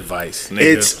good advice, nigga.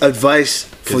 It's advice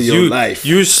for your life.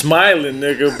 You smiling,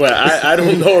 nigga, but I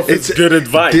don't know if it's good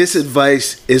advice. This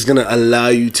advice is gonna allow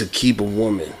you to keep a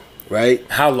woman, right?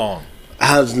 How long?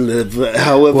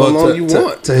 However long you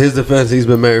want. To his defense, he's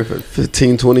been married for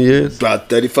 15, 20 years. About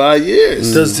 35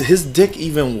 years. Does his dick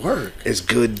even work? It's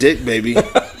good dick, baby.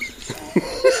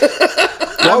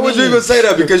 Why would you even say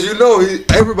that? Because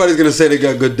everybody's gonna say they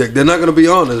got good dick. They're not gonna be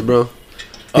honest, bro.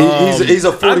 He's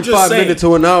a I'm just 45 saying, minute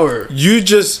to an hour.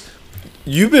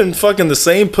 You've been fucking the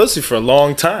same pussy for a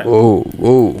long time. Whoa.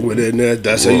 Well, then,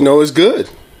 that's how you know it's good.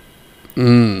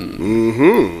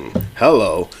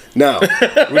 Hello. Now,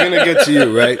 we're going to get to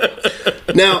you, right?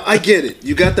 Now, I get it.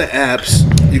 You got the apps.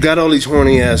 you got all these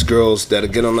horny ass girls that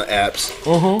get on the apps.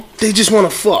 They just want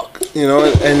to fuck, you know.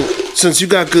 And since you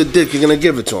got good dick, you're gonna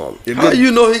give it to them. How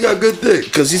you know he got good dick?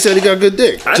 Because he said he got good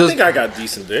dick. I think I got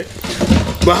decent dick.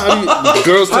 But how do you,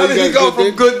 girls tell How you did he got go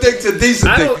from good dick to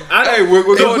decent dick? Hey, We're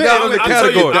going down the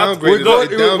category. We're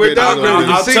downgrading.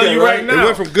 I'll tell you right now. It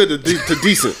went from good to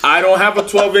decent. I don't have a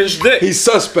 12-inch dick. He's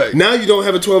suspect. Now you don't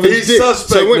have a 12-inch He's dick. suspect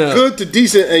So it went now. good to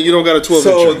decent, and you don't got a 12-inch.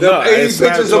 So dick. the 80 it's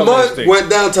not bitches a 12 month inch went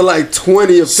down to like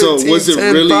 20 or 15. So was it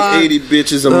 10, really 5? 80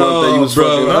 bitches a month that you was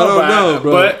fucking? I don't know,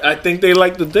 bro. But I think they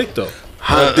like the dick though.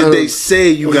 How did they say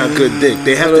you got good dick?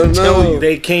 They have to tell you.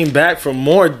 They came back for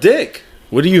more dick.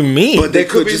 What do you mean? But they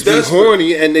could be just be desperate.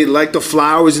 horny and they like the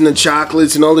flowers and the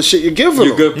chocolates and all the shit you're giving them.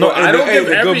 You good? no, I don't give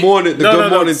the every... good morning. The no,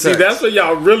 good morning See, text. that's what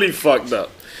y'all really fucked up.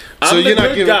 So I'm you're the not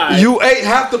good giving- guy. You ate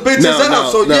half the bitches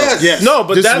out, so yes. No,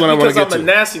 but This is that's what I wanna because get I'm a to.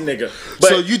 nasty nigga. But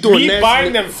So you doing me nasty buying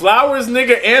nigga- them flowers,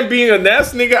 nigga, and being a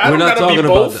nasty nigga, I We're don't not gotta be talking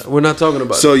about both. that. We're not talking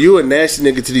about So you a nasty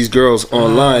nigga to these girls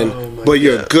online, but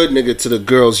you're a good nigga to the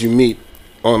girls you meet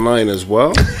online as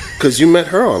well, because you met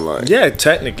her online. Yeah,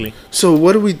 technically. So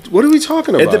what are we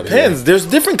talking about? It depends. here? There's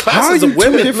different How are classes you of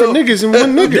women. two different niggas in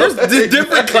one nigga? There's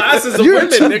different classes of You're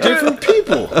women, two nigga. different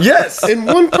people Yes. in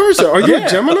one person. Are you Yeah. a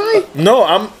Gemini?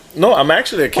 No, I'm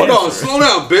actually a Cancer. Hold on, slow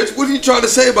down, bitch. What are you trying to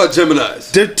say about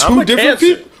Geminis? They're I'm two a different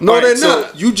Cancer. people. No, All they're so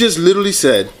not. you just literally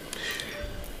said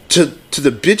to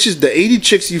the bitches, the 80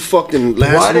 chicks you fucked in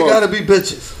last Why they month. gotta be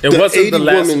bitches? It the wasn't the 80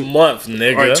 last women- month,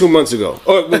 nigga. All right, 2 months ago,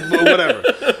 or whatever.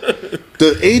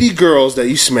 The 80 girls that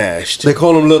you smashed, They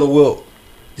call him Little Will.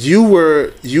 you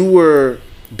were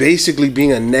basically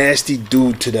being a nasty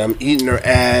dude to them, eating their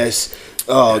ass.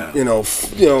 You know,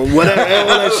 whatever, all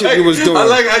that shit you was doing. I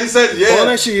like how you said, yeah. all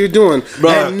that shit you're doing. Bro,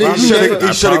 And he you shoulda-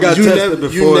 he shoulda got you tested never,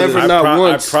 before You never this. not I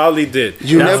once. probably did.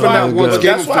 You That's never why- not once but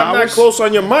gave That's him why I'm not flowers? close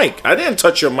on your mic. I didn't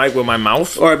touch your mic with my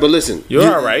mouth. All right, but listen,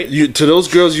 You're all right. You to those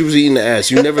girls you was eating the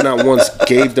ass. You never not once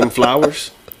gave them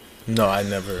flowers. No, I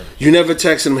never. You never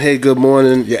texted them, "Hey, good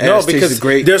morning. Your No, ass because tasted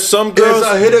great." there's some There's girls.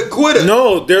 a hitter quitter.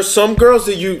 No, there's some girls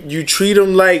that you treat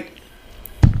them like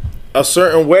a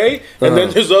certain way, and then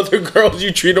there's other girls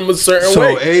you treat them a certain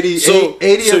way. So 80 So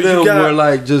 80 so of them you got- were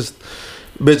like, just,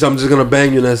 bitch, I'm just gonna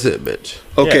bang you and that's it, bitch.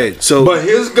 Okay, Yeah. so But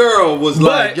his girl was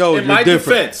like, But yo, in you're my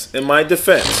different.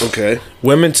 defense, okay,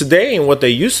 women today ain't what they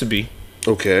used to be.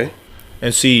 okay.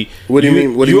 And see, What do you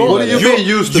mean? What do you mean by What do you that? mean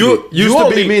used to be? Used to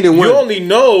be meaning You when? only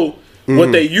know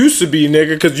what they used to be, nigga,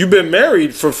 because you've been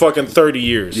married for fucking 30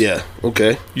 years. Yeah,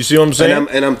 okay. You see what I'm saying?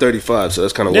 And I'm 35, so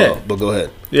that's kind of Yeah. wild. But go ahead.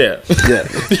 Yeah. Yeah.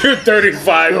 You're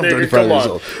 35, I'm nigga. 35 Come years on.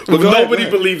 old. But go ahead, Nobody go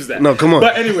ahead. believes that. No, come on.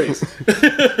 But anyways,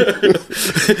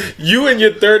 you and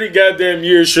your 30 goddamn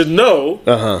years should know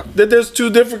that there's two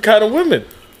different kind of women.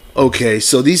 Okay,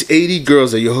 so these 80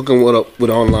 girls that you're hooking up with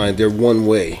online, they're one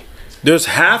way. There's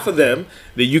half of them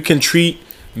that you can treat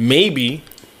maybe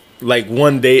like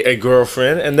one day a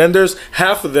girlfriend, and then there's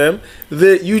half of them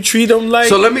that you treat them like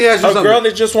So let me ask you a something. girl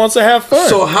that just wants to have fun.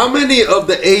 So how many of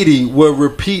the 80 were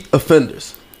repeat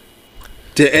offenders?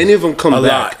 Did any of them come a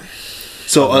back? lot.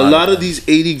 So a lot of these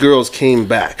 80 girls came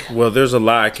back. Well, there's a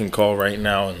lot I can call right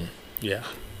now, and yeah,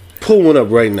 Pull one up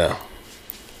right now.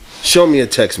 Show me a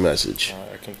text message.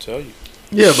 I can tell you.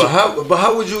 Yeah, but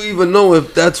how would you even know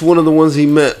if that's one of the ones he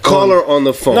met? Call her on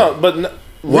the phone. No, but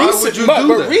Why recent, would you but, do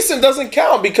but that? recent doesn't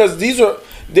count because these are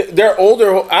they're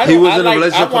older. He was in a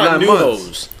relationship I for want 9 new months.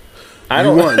 hoes. I You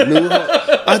don't won.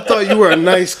 I thought you were a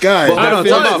nice guy. But hold on, That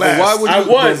time feels out, but last. why would you?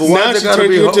 I was. But why Now they she gotta turned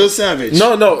be you into a hoes? savage.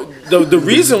 No. The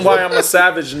reason why I'm a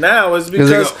savage now is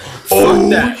because fuck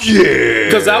that. Yeah.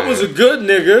 Because I was a good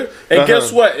nigga, and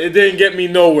guess what? It didn't get me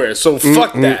nowhere. So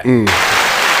fuck that.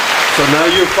 So now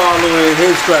you're following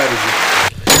his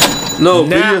strategy. No, be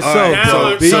Now, yourself. now bro.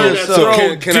 I'm Be trying to yourself.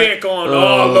 throw Can I- dick on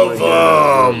all of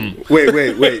them.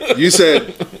 Wait. You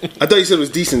said, I thought you said it was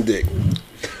decent dick.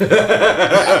 No,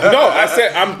 I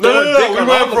said I'm throwing dick We on went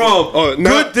all of them. from Oh,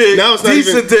 now, good dick, now it's not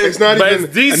decent even, dick. It's not But even,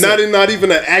 it's decent. not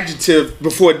even an adjective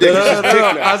before dick. It's just dick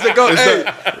now. I said, go. It's Hey,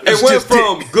 not- it it's went just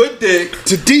from dick good dick,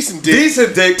 to decent dick.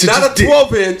 decent dick, to not just a dick.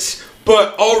 12-inch,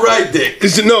 but all right dick.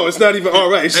 No, it's not even all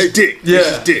right. It's just dick. Yeah. It's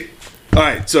just dick. All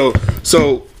right. So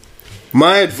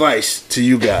my advice to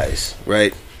you guys,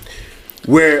 right,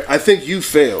 where I think you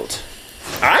failed.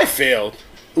 I failed.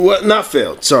 Well, not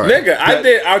failed. Sorry, Nigga, I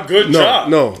did a good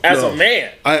job as a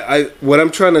man. I what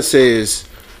I'm trying to say is,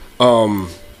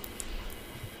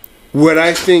 what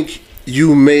I think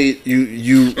you made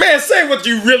you. Man, say what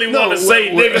you really want to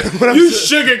say, what nigga. I'm You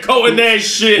saying- sugarcoating that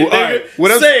shit, Well, all nigga. right,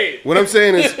 what I'm, say it. what I'm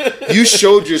saying is, you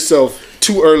showed yourself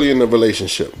too early in the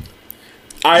relationship.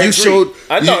 I You agree. showed.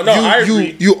 I know, I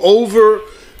agree. You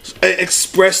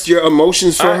expressed your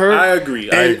emotions for her. I agree.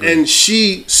 And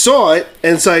she saw it,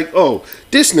 and it's like, oh,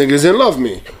 this nigga's in love with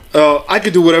me. I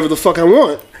could do whatever the fuck I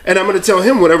want, and I'm gonna tell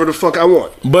him whatever the fuck I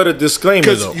want. But a disclaimer,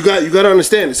 Because though. you got to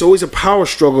understand, it's always a power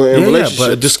struggle in relationships.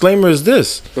 But a disclaimer is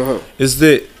this: is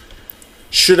that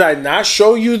should I not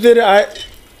show you that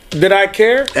I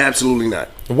care? Absolutely not.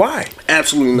 Why?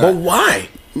 Absolutely But not. why?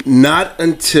 Not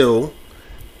until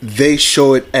they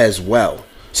show it as well.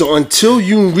 So until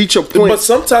you reach a point. But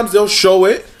sometimes they'll show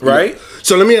it, right?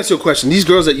 So let me ask you a question. These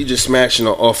girls that you just smashing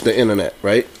off the internet,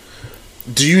 right?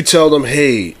 Do you tell them,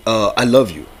 hey, I love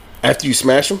you, after you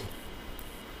smash them?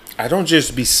 I don't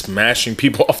just be smashing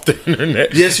people off the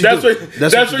internet. Yes, you that's do. What,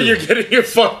 That's that's what where you you're getting it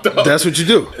fucked up. That's what you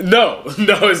do. No,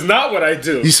 it's not what I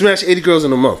do. You smash 80 girls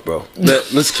in a month, bro.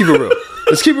 Let's keep it real.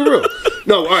 Let's keep it real.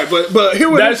 No, all right, but here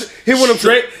what I'm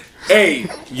straight. Hey,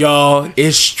 y'all,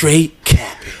 it's straight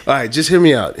cap. All right, just hear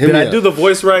me out. Did I do the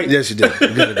voice right? Yes, you did.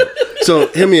 You got it. So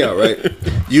hear me out, right?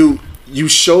 You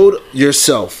showed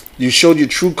yourself. You showed your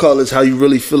true colors, how you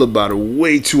really feel about her,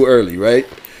 way too early, right?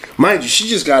 Mind you, she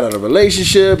just got out of a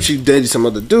relationship. She dated some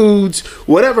other dudes.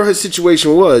 Whatever her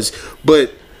situation was,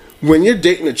 but when you're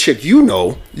dating a chick, you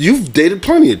know you've dated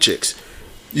plenty of chicks.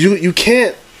 You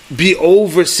can't be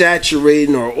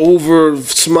oversaturating or over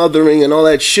smothering and all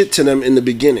that shit to them in the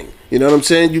beginning. You know what I'm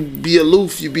saying? You be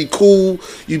aloof, you be cool,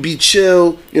 you be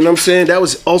chill. You know what I'm saying? That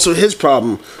was also his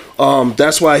problem.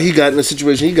 That's why he got in the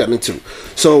situation he got into.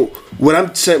 So what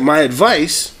I'm saying, my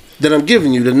advice that I'm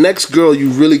giving you, the next girl you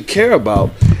really care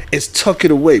about, is tuck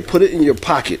it away, put it in your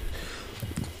pocket.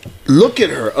 Look at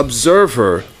her, observe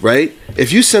her, right?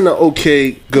 If you send an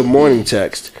okay, good morning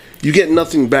text, you get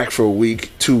nothing back for a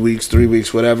week, 2 weeks, 3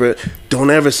 weeks, whatever.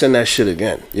 Don't ever send that shit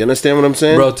again. You understand what I'm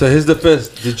saying? Bro, to his defense,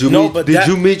 did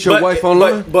you meet your wife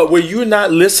online? But were you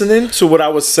not listening to what I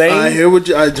was saying? I heard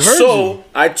you. So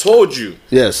I told you.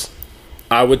 Yes.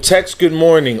 I would text good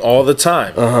morning all the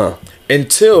time.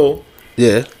 Until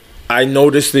I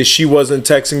noticed that she wasn't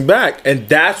texting back, and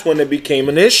that's when it became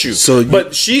an issue. So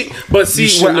you shouldn't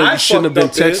have been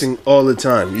texting all the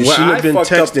time. You shouldn't have been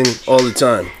texting all the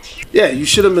time. Yeah, you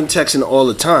should have been texting all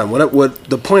the time. What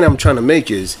the point I'm trying to make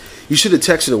is, you should have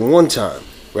texted her one time,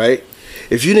 right?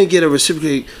 If you didn't get a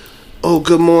reciprocate, oh,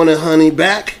 good morning, honey,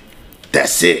 back,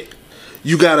 that's it.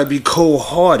 You gotta be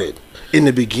cold-hearted in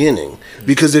the beginning,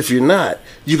 because if you're not,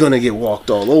 you're gonna get walked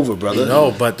all over, brother.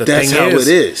 No, but that's how it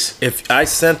is. If I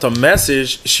sent a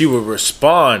message, she would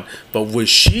respond, but would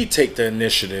she take the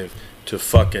initiative to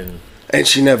fucking? And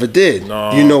she never did.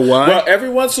 No. You know why? Well, every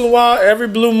once in a while, every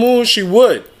blue moon, she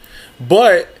would.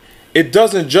 But it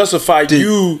doesn't justify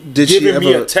you giving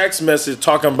me a text message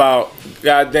talking about,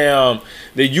 goddamn,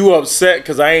 that you upset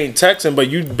because I ain't texting, but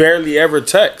you barely ever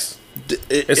text.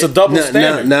 It's a double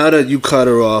standard. Now that you cut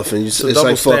her off and it's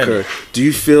like, fuck her, do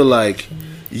you feel like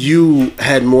you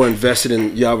had more invested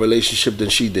in y'all relationship than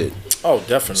she did? Oh,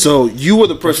 definitely. So you were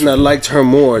the person that liked her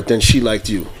more than she liked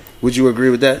you. Would you agree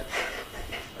with that?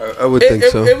 I would think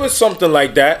so. It was something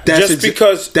like that.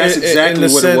 Because that's exactly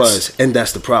what it was, and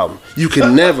that's the problem. You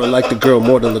can never like the girl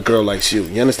more than the girl likes you.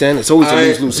 You understand? It's always a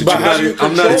lose-lose situation.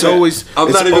 I'm not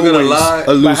even gonna lie.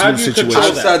 A lose-lose situation.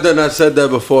 I've sat there and I said that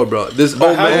before, bro. This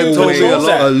old man told me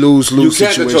a lose-lose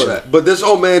situation. You can't control that. But this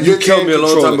old man did tell me a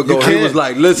long time ago. He was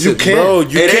like, "Listen, bro,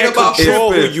 you can't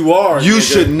control who you are. You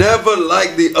should never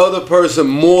like the other person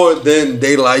more than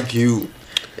they like you."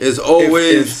 It's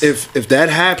always if that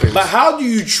happens. But how do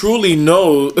you truly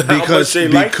know how much they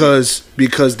like you?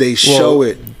 Because they show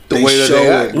it the way that they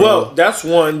act. Well, that's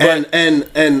one. But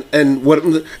and what?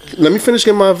 Let me finish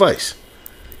getting my advice.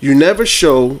 You never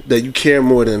show that you care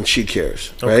more than she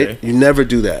cares, right? Okay. You never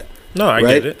do that. No, I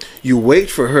get it. You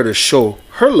wait for her to show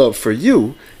her love for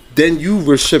you. Then you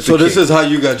reciprocate. So this is how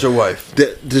you got your wife.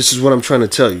 This is what I'm trying to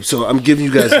tell you. So I'm giving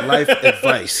you guys life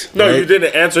advice. No, right? you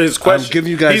didn't answer his question. I'm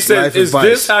giving you guys he said, life "Is advice.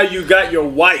 this how you got your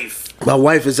wife?" My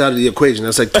wife is out of the equation.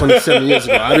 That's like 27 years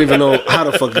ago. I don't even know how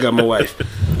the fuck I got my wife.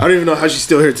 I don't even know how she's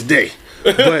still here today.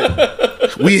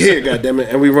 But we here, goddammit,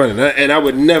 and we running. And I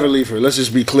would never leave her. Let's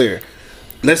just be clear.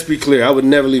 Let's be clear. I would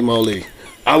never leave my old lady.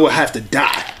 I would have to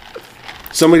die.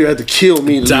 Somebody would have to kill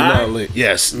me to leave my old lady.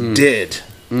 Yes, dead.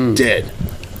 Dead.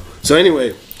 So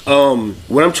anyway,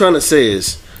 what I'm trying to say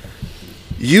is,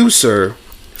 you, sir,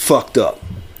 fucked up.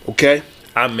 Okay?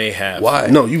 I may have. Why?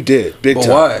 No, you did. Big time.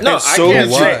 Why? No, I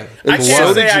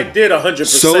can't say I did 100%.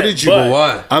 So did you. But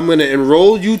why? I'm going to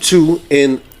enroll you two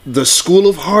in the School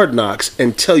of Hard Knocks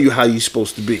and tell you how you're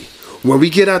supposed to be. When we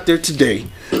get out there today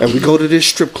and we go to this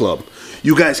strip club,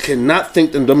 you guys cannot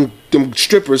think that them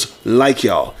strippers like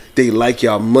y'all. They like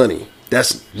y'all money.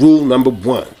 That's rule number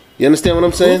one. You understand what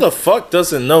I'm saying? Who the fuck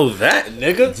doesn't know that,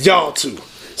 nigga? Y'all two.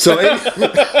 So, no,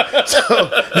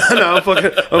 I'm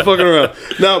fucking around.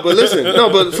 No, but listen,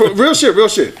 but for real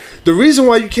shit. The reason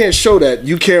why you can't show that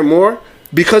you care more,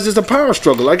 because it's a power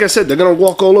struggle. Like I said, they're gonna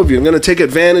walk all over you. They're gonna take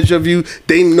advantage of you.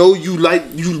 They know you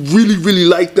really, really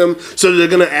like them, so they're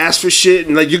gonna ask for shit,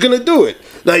 and like you're gonna do it.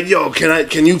 Like, yo,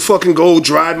 can you fucking go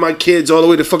drive my kids all the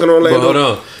way to fucking Orlando? Hold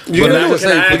on. You're But gonna like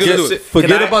I do say, it.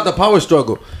 forget about the power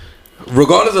struggle.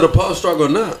 Regardless of the power struggle or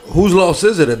not, whose loss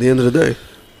is it at the end of the day?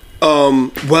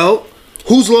 Well,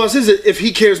 whose loss is it if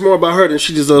he cares more about her than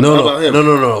she does about him?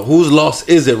 No. Whose loss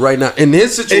is it right now? In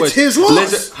his situation, It's his loss.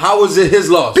 Listen, how is it his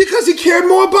loss? Because he cared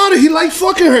more about her. He liked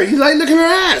fucking her. He liked licking her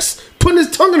ass, putting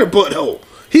his tongue in her butthole.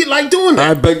 He liked doing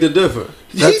that. I beg to differ.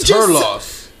 That's her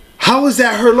loss. How is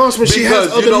that her loss when she has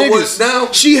Because other you know niggas? what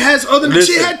now? She has other niggas.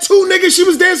 She Listen. had 2 niggas she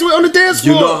was dancing with on the dance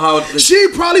You floor. know how- she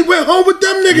probably went home with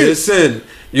them niggas. Listen,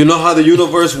 you know how the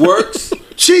universe works?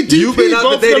 She DP You've been out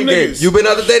both the dating them game. niggas. You've been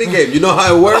out the dating game. You know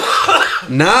how it works?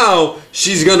 Now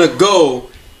she's gonna go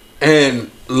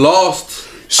and lost.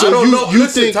 So I don't you, know. you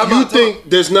Listen, think time you out, think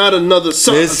there's not another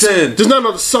sucker? Listen. There's not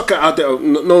another sucker out there.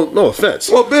 No offense.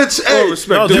 Well, bitch, hey,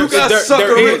 respect. you got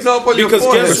sucker written up on your because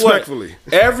forehead. guess what? Respectfully.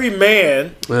 Every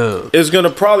man Yeah. is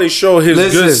gonna probably show his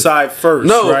Listen. good side first,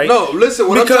 No, right? no, listen,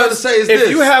 what I'm trying to say is if this.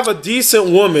 you have a decent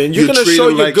woman, you're You gonna treat show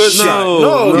her your like good shit. side. No,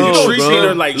 No, you don't bro. treat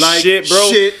her like shit, bro.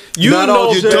 shit. You Not know all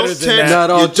You chicks. better don't than text. that. Not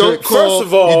all You don't chicks. call. First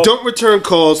of all- you don't return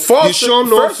calls. You First- show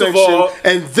no first of affection. all,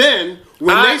 And then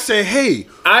when I- they say, "Hey,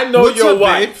 I know what's your up, babe?"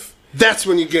 wife. That's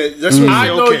when you get. That's when you I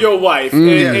say, know okay. your wife,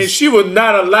 Yes. and she would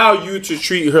not allow you to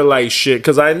treat her like shit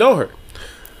because I know her.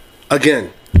 Again,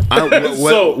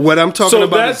 So- what I'm talking so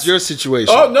about that's- is your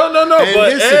situation. Oh no, And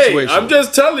but his hey, situation. I'm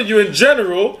just telling you in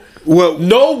general. Well,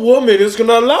 No woman is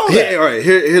gonna allow that. here, all right.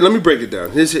 Here, let me break it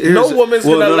down. Here's No woman's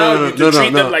Well, gonna no, allow no, you to no,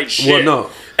 treat no. them like shit. Well, no.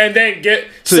 And then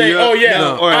So say, you're- oh yeah,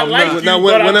 no, all right, I like you, now,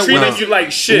 but I'm when treating I- you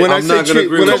like shit. when I I'm say not gonna treat-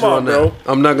 agree when with I- you on that. bro.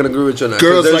 I'm not gonna agree with you on that.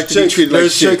 Girls 'Cause there's like to be chicks, treated like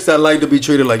there's shit. chicks that like to be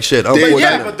treated like shit. They- Unfortunately.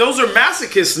 Yeah, but those are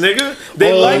masochists, nigga.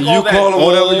 They like you all that. call them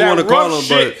whatever you that wanna call rough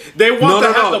them, shit. but- They want No, to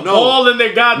no, have no, the no. ball in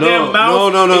their goddamn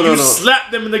mouth. No. And you slap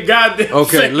them in the goddamn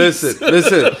Okay, face. listen.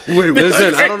 Listen,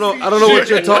 I don't know what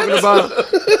you're talking about,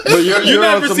 but you're You on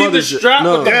never some seen other the shit. strap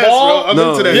No. with the Yes, ball? bro, I'm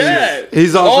No. into that. Yeah. shit.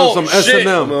 He's also some shit.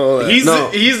 S&M.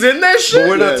 He's in that shit. But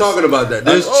we're not Yes. talking about that.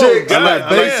 There's Oh, chicks God, that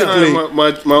damn. basically.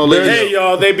 my old lady. Hey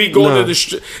y'all, they be going No. to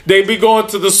the they be going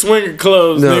to the swinger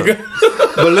clubs, No. nigga.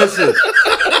 But listen,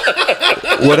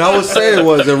 what I was saying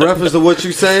was in reference to what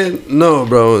you saying. No,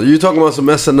 bro, you talking about some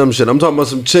S&M shit. I'm talking about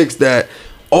some chicks that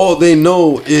all they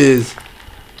know is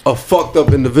a fucked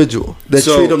up individual that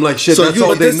So- treat them like shit. so That's you- all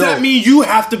but they Does know. that mean you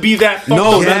have to be that fucked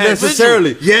No, up not Yes.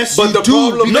 necessarily. Yes, but you the do,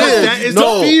 problem because is that is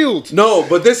no, the field. No,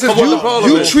 but this is what the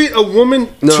problem You is. treat a woman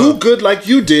No. too good like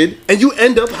you did, and you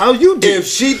end up how you did. If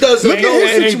she doesn't Look at know his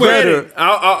any situation. better,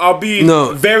 I'll be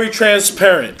No. very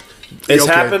transparent. It's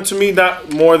Okay. happened to me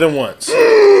not more than once.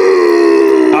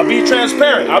 I'll be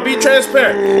transparent.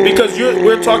 Because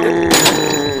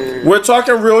we're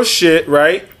talking real shit,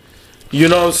 right? You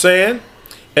know what I'm saying?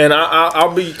 And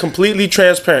I'll be completely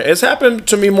transparent. It's happened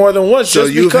to me more than once. So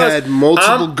just you've because had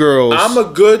multiple girls. I'm a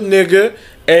good nigga,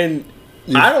 and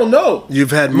I don't know.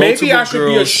 You've had maybe I multiple should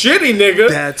be a girls. shitty nigga.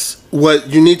 That's what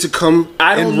you need to come.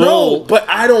 I don't enroll, know, but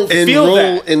I don't feel enroll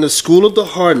that. in the school of the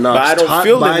hard knocks, But I don't taught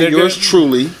feel it, by nigga. yours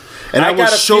truly, and I will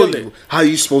gotta show feel you it. how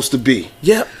you're supposed to be.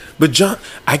 Yeah, but John,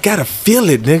 I gotta feel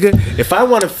it, nigga. If I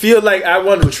want to feel like I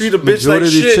want to treat a bitch majority like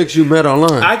of these shit, chicks you met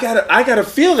online. I gotta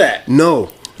feel that. No,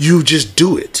 you just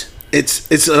do it.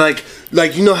 It's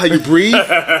like you know how you breathe,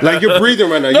 like you're breathing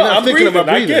right now. You're not I'm thinking breathing. about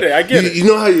I breathing. get it. I get it. You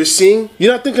know how you're seeing.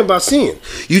 You're not thinking about seeing.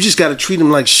 You just got to treat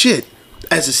them like shit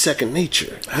as a second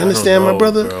nature. You understand, my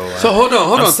brother? So hold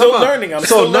on. I'm still time out. learning, I'm so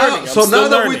still now, learning, I'm so still now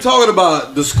that learning. we're talking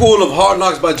about the school of hard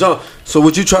knocks by John, so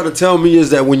what you try to tell me is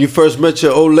that when you first met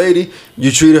your old lady,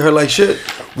 you treated her like shit.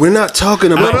 We're not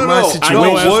talking about No, my no. situation. I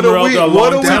know What are we? Esmeralda a What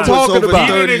long are we time. talking Over about?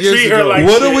 30 didn't years treat her ago. like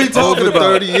What shit. are we talking Over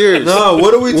about? 30 years. No,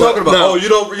 what are we talking about? no. Oh, you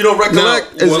don't recollect?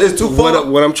 It's too far.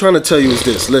 What I'm trying to tell you is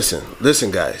this.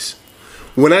 Listen, guys.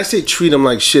 When I say treat them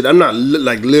like shit, I'm not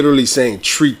like literally saying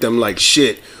treat them like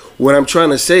shit. What I'm trying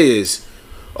to say is,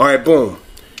 all right, boom.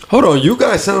 Hold on, you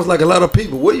guys sounds like a lot of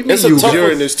people. What do you mean It's a you? tougher,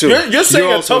 You're in this too. You're saying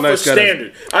You're a also tougher nice guy.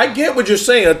 standard. I get what you're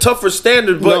saying, a tougher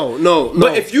standard, but No.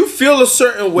 But if you feel a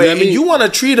certain way Let me- and you want to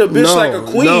treat a bitch like a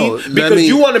queen because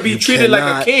you want to be treated like a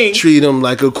cannot king, treat them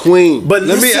like a queen. but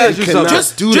Let me listen, ask you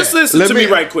something. Just Let listen to me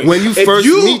right quick. When you If first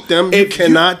meet them, you if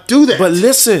cannot do that. But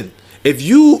listen, if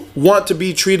you want to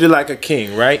be treated like a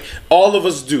king, right? All of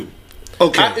us do.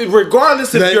 Okay.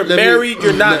 Regardless if Let- you're let me- married,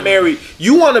 you're not let- married,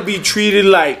 you want to be treated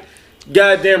like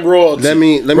goddamn royalty. Let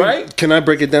me. Right? Can I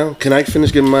break it down? Can I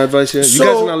finish giving my advice here? So you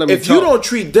guys are not letting me if you talk. don't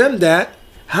treat them that,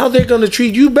 how they gonna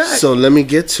treat you back? So let me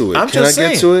get to it. I'm Can just I get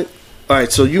saying. to it? All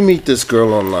right. So you meet this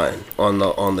girl online on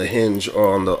the Hinge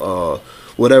or on the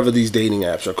whatever these dating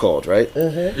apps are called, right?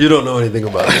 You don't know anything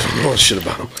about it. I don't know shit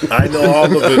about them. I know all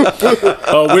of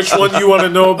it. Which one do you want to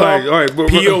know about? All right,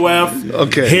 POF,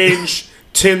 okay. Hinge,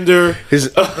 Tinder. His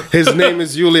name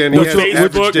is Yulia, and he has Facebook.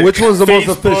 average dick. Which one's the most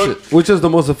Facebook. efficient? Which is the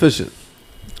most efficient?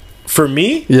 For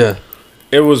me, Yeah.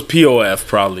 it was POF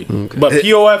probably, but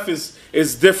POF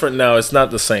is different now. It's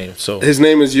not the same. So His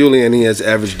name is Yulia, and he has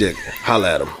average dick.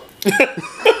 Holla at him.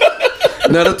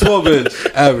 Not a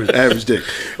 12-inch average. Average dick.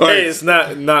 All hey, right. it's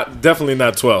not definitely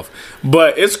not 12,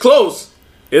 but it's close.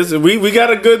 It's we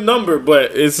got a good number,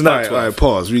 but it's All not right, 12. all right,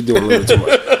 pause. We doing a little too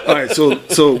much. All right,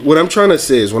 so what I'm trying to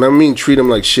say is, when I mean treat them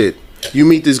like shit, you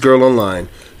meet this girl online,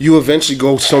 you eventually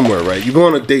go somewhere, right? You go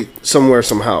on a date somewhere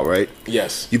somehow, right?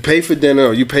 Yes. You pay for dinner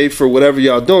or you pay for whatever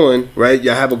y'all doing, right?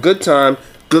 Y'all have a good time,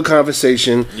 good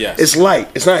conversation. Yes. It's light.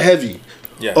 It's not heavy.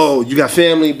 Yes. Oh, you got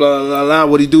family, blah, blah, blah, blah.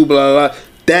 What do you do, blah, blah, blah.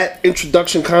 That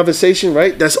introduction conversation,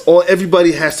 right? That's all.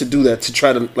 Everybody has to do that to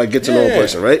try to like get to know a Yeah.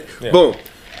 person, right? Yeah. Boom.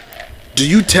 Do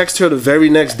you text her the very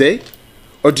next day?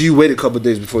 Or do you wait a couple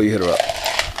days before you hit her up?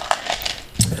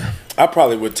 I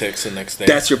probably would text the next day.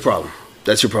 That's your problem.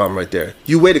 That's your problem right there.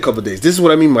 You wait a couple days. This is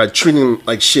what I mean by treating him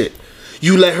like shit.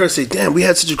 You let her say, damn, we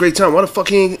had such a great time. Why the fuck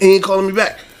he ain't calling me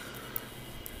back?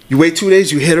 You wait 2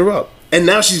 days, you hit her up. And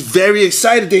now she's very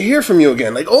excited to hear from you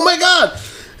again. Like, oh my God.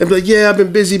 And be like, yeah, I've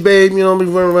been busy, babe. You know, I've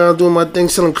been running around doing my thing,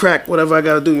 selling crack, whatever I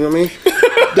got to do. You know what I mean?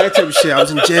 That type of shit. I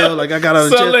was in jail. Like, I got out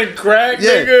of jail. selling crack, Yeah.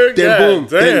 nigga. Then God boom.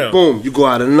 damn. Then boom. You go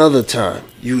out another time.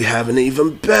 You have an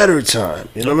even better time.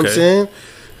 You know what I'm Okay. saying?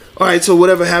 All right, so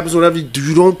whatever happens, whatever you do,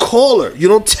 you don't call her. You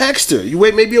don't text her. You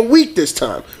wait maybe a week this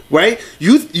time, right?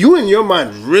 You in your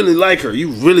mind really like her. You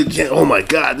really can't. Oh my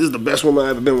God, this is the best woman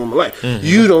I've ever been in my life. Mm-hmm.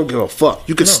 You don't give a fuck.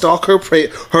 You can stalk her,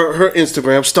 her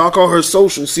Instagram, stalk all her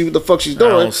socials, see what the fuck she's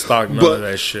doing. don't stalk none of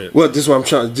that shit. Well, this is what I'm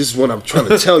trying. This is what I'm trying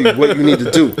to tell you. What you need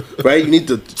to do, right? You need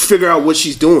to figure out what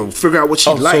she's doing. Figure out what she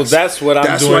Oh, so likes. that's what I'm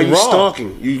That's doing why you're wrong.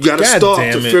 stalking. You got to God stalk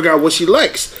damn to it. figure out what she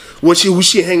likes. Who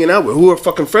she hanging out with, who her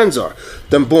fucking friends are.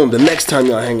 Then boom, the next time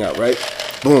y'all hang out, right?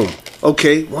 Boom.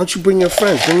 Okay, why don't you bring your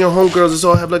friends? Bring your homegirls, let's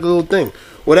all have like a little thing.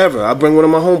 Whatever. I'll bring one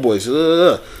of my homeboys.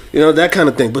 You know, that kind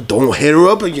of thing. But don't hit her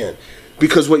up again.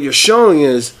 Because what you're showing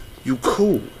is you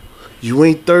cool. You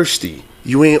ain't thirsty.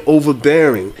 You ain't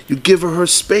overbearing. You give her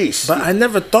space. But I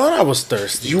never thought I was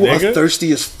thirsty. You nigga. are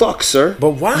thirsty as fuck, sir.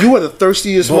 But why? You are the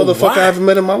thirstiest But motherfucker why? I ever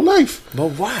met in my life. But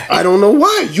why? I don't know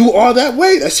why. You are that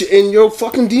way. That's in your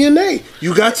fucking DNA.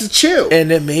 You got to chill.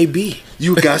 And it may be.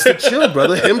 You got to chill,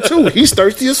 brother. Him too. He's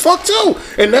thirsty as fuck too.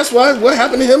 And that's why what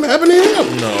happened to him happened to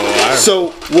him. No,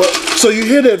 So you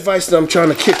hear the advice that I'm trying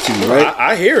to kick to you, right?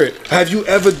 I hear it. Have you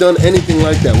ever done anything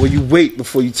like that where you wait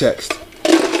before you text?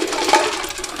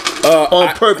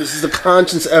 On purpose. It's a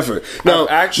conscious effort. Now,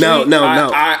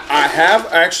 I have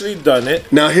actually done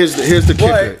it. now here's the kicker.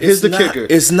 But Here's the it's kicker.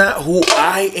 not, it's not who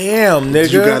I am,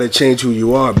 nigga. You gotta change who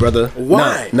you are, brother.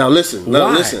 Why? Now listen. Now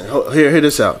Why? listen. Hear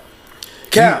this out.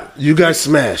 Cap, You guys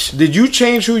smash, did you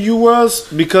change who you was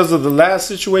because of the last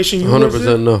situation you was in?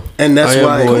 100% no. and that's I am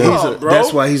why who I am. he's Come a, on, bro.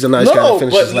 that's why he's a nice guy No, to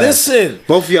finish but his last. listen,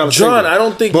 Both of y'all are John, single. I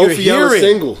don't think both you're of y'all hearing. are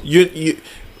single.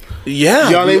 Yeah,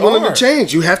 Y'all we ain't willing are. to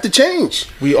change. You have to change.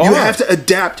 We You are. have to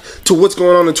adapt to what's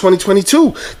going on in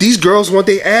 2022. These girls want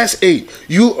their ass ate.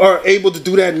 You are able to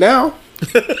do that now,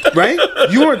 right?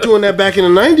 You weren't doing that back in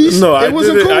the 90s. No, it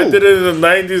wasn't cool. I did it in the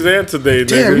 90s and today,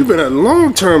 Damn, nigga. you've been a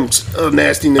long-term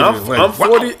nasty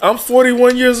nigga. I'm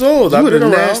 41 years old. You I've were the been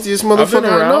around. nastiest I've been motherfucker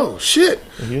I around. know. Shit.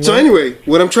 So anyway,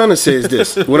 what I'm trying to say is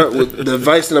this. The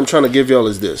advice that I'm trying to give y'all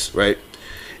is this, right?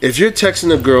 If you're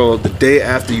texting a girl the day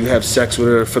after you have sex with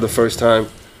her for the first time,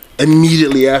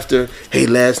 immediately after, hey,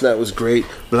 last night was great,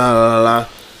 blah, blah, blah,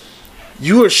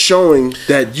 you are showing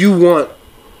that you want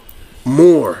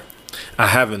more. I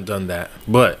haven't done that,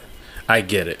 but I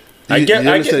get it. I You get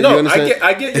understand? no, You understand?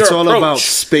 I get your It's approach. all about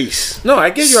space. No,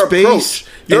 I get your Space approach.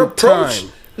 Your and approach.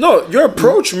 time. No, your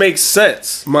approach makes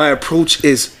sense. My approach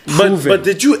is proven. But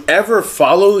did you ever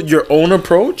follow your own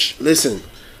approach? Listen,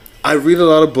 I read a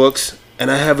lot of books,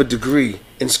 and I have a degree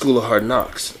in School of Hard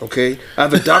Knocks, okay? I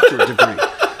have a doctorate degree.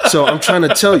 So I'm trying to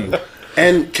tell you,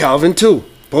 and Calvin too,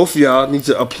 both of y'all need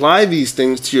to apply these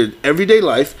things to your everyday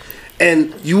life,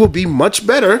 and you will be much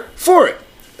better for it.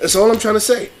 That's all I'm trying to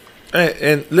say.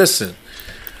 And listen,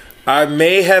 I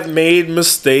may have made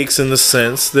mistakes in the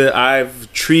sense that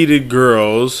I've treated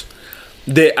girls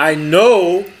that I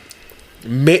know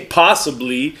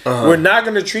possibly were not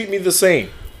going to treat me the same.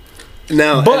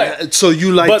 Now, But so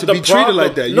you like to be treated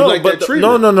like that? You like that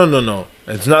treatment? No.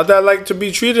 It's not that I like to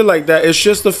be treated like that. It's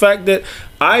just the fact that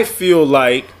I feel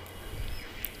like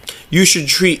you should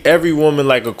treat every woman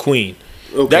like a queen.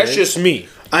 Okay. That's just me.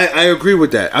 I agree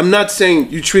with that. I'm not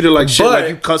saying you treat her like shit, like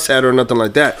you cuss at her or nothing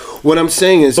like that. What I'm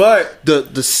saying is, what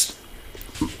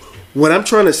I'm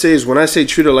trying to say is, when I say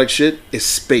treat her like shit, it's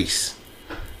space.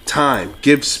 Time.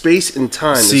 Give space and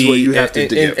time is what you have to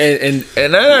give.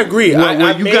 And I agree.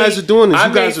 What you guys are doing is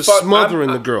you guys are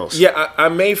smothering the girls. Yeah, I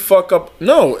may fuck up.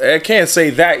 No, I can't say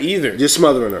that either. You're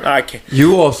smothering her. I can't.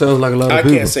 You all sound like a lot of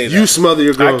people. I can't say that. You smother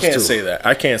your girls too.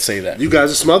 I can't say that. You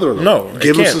guys are smothering them. No.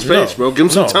 Give them some space, bro. Give them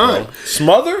some time. Bro.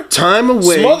 Smother? Time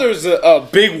away. Smother's a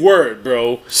big word,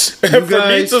 bro. For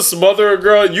me to smother a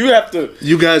girl, you have to.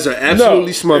 You guys are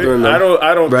absolutely smothering them.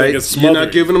 I don't think it's smothering. You're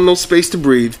not giving them no space to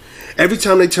breathe. Every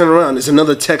time they turn around, there's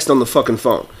another text on the fucking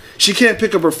phone. She can't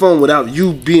pick up her phone without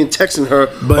you being texting her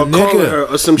or calling her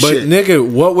or some shit. But nigga,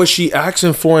 what was she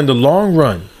asking for in the long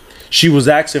run? She was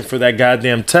asking for that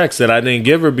goddamn text that I didn't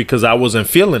give her because I wasn't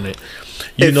feeling it.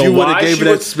 If you would have gave her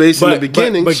that space in the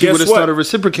beginning, she would have started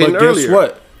reciprocating earlier. Guess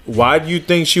what? Why do you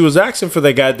think she was asking for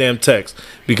that goddamn text?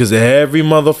 Because every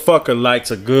motherfucker likes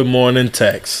a good morning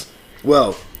text.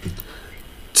 Well,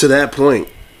 to that point,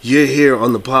 you're here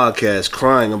on the podcast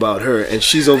crying about her, and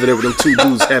she's over there with them two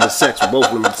dudes having sex with both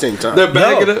of them at the same time. They're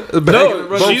bagging her.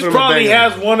 No, she probably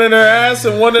has one in her ass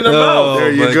and one in her mouth.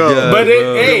 There you go.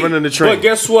 God, but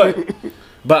guess what?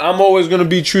 But I'm always gonna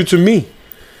be true to me.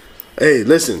 Hey,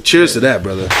 listen. Cheers to that,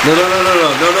 brother. No.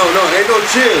 Ain't no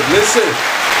cheers. Listen,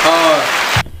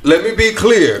 let me be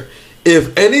clear.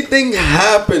 If anything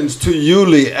happens to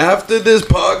Yuli after this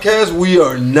podcast, we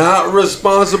are not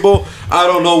responsible. I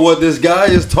don't know what this guy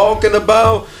is talking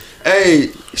about. Hey,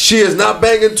 she is not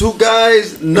banging two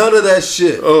guys. None of that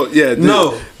shit. Oh, yeah.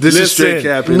 No. This is straight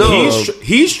capping. No.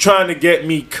 He's trying to get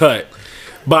me cut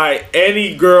by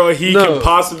any girl he can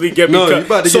possibly get me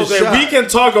cut. So that we can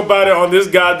talk about it on this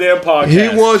goddamn podcast. He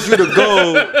wants you to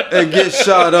go and get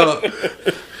shot up.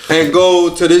 And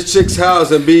go to this chick's house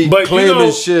and be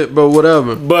claiming shit, but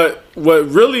whatever. But what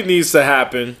really needs to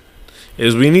happen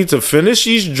is we need to finish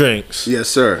these drinks. Yes,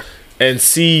 sir. And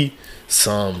see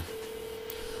some.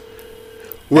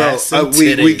 Well,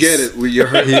 we get it.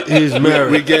 He's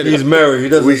married. We get it. He's married. He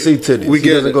doesn't see titties. He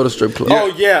doesn't go to strip clubs. Oh,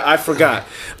 yeah, I forgot.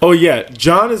 Oh, yeah,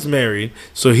 John is married,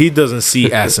 so he doesn't see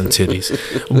ass and titties.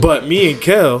 But me and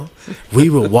Kel, we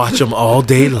will watch them all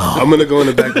day long. I'm going to go in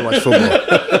the back and watch football.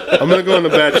 I'm going to go in the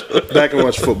back and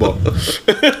watch football.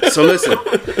 So listen.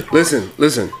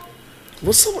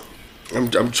 What's up?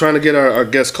 I'm trying to get our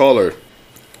guest caller.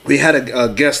 We had a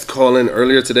guest call in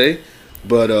earlier today.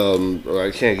 But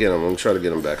I can't get him. I'm trying to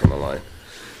get him back on the line.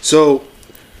 So,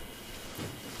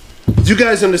 you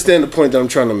guys understand the point that I'm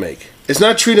trying to make. It's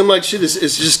not treat him like shit. It's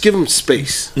just give him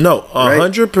space. No,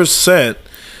 100%.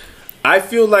 I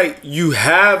feel like you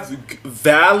have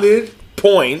valid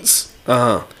points.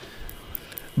 But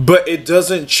it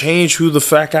doesn't change who the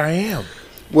fuck I am.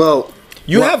 Well,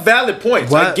 you have valid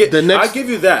points. I give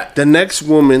you that. The next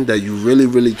woman that you really,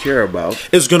 really care about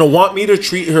is going to want me to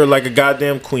treat her like a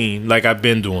goddamn queen, like I've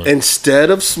been doing. Instead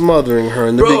of smothering her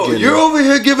in the beginning. You're over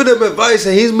here giving him advice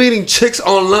and he's meeting chicks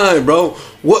online, bro.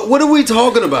 What are we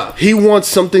talking about? He wants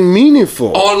something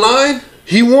meaningful. Online?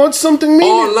 He wants something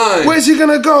meaningful. Online. Where's he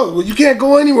gonna go? Well, you can't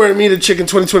go anywhere to meet a chick in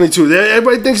 2022.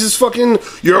 Everybody thinks it's fucking,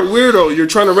 you're a weirdo, you're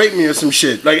trying to rape me or some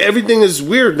shit. Like, everything is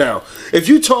weird now. If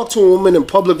you talk to a woman in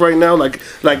public right now, like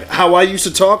how I used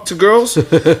to talk to girls,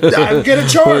 I'd get a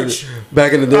charge.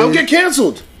 Back in the day? I would get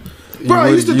canceled. Bro, I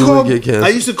used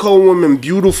to call women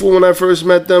beautiful when I first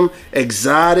met them,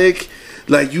 exotic.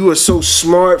 Like, you are so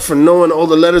smart for knowing all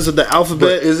the letters of the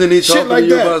alphabet. But isn't he talking to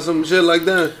you about some shit like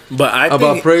that? But I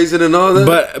about think, praising and all that.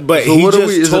 But so he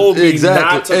just told me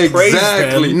not to praise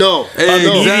them. No,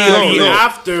 immediately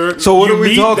after. So what are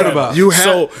we talking about? You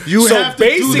have to do that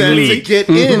to get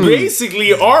in.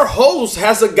 Basically, our host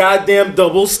has a goddamn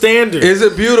double standard. Is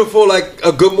it beautiful like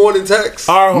a good morning text?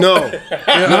 No,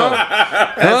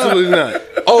 absolutely not.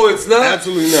 Oh, it's not.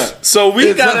 Absolutely not. So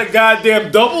we got a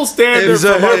goddamn double standard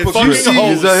from our fucking host.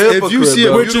 If you see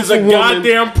a which is a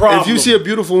goddamn problem. If you see a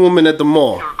beautiful woman at the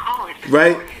mall,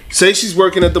 right? Say she's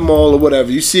working at the mall or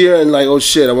whatever. You see her and like, oh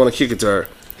shit, I want to kick it to her.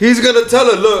 He's gonna tell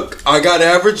her, look, I got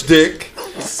average dick,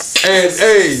 and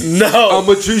hey, I'm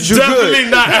gonna treat you definitely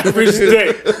good. Not average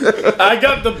dick. I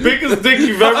got the biggest dick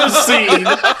you've ever seen.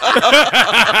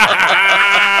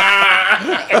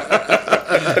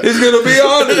 He's gonna be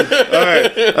honest.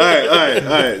 All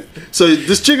right. So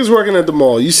this chick is working at the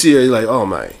mall. You see her, you're like, oh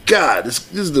my god,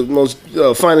 this is the most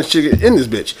finest chick in this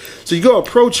bitch. So you go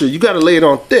approach her. You got to lay it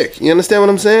on thick. You understand what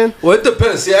I'm saying? Well, it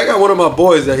depends. See, I got one of my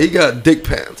boys that he got dick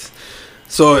pants.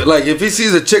 So like, if he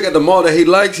sees a chick at the mall that he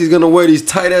likes, he's gonna wear these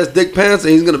tight ass dick pants,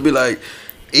 and he's gonna be like,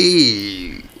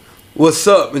 "Eee, what's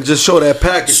up?" and just show that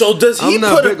package. So does he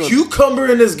put a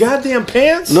cucumber in his goddamn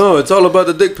pants? No, it's all about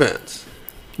the dick pants.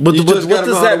 But You what just gotta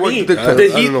does know how to that work mean? the dick pants.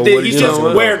 Did I don't know he, what did he he's just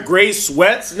talking wear gray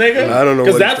sweats, nigga? I don't know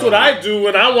Because what that's he's what I do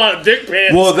when I want dick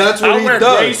pants. Well, that's what I he wear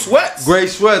does. gray sweats. Gray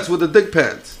sweats with the dick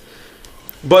pants.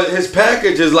 But his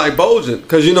package is like bulging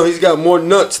because he's got more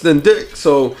nuts than dick,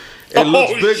 so it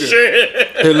looks bigger. Shit.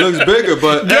 It looks bigger,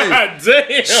 but God hey,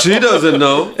 damn. she doesn't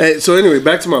know. Hey, so anyway,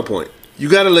 back to my point. You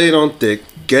got to lay it on thick,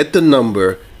 get the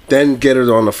number, then get it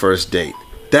on the first date.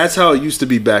 That's how it used to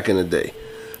be back in the day.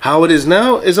 How it is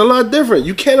now is a lot different.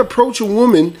 You can't approach a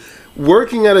woman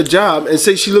working at a job and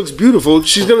say she looks beautiful.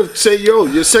 She's going to say, yo,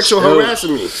 you're sexual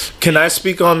harassing me. Can I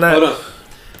speak on that?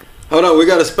 Hold on. We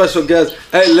got a special guest.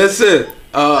 Hey, listen.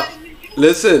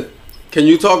 Listen. Can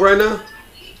you talk right now?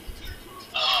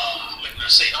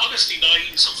 Say honestly, no,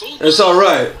 eating some food. It's all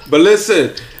right. But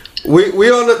listen, we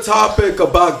on the topic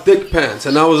about dick pants,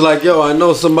 and I was like, yo, I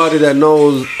know somebody that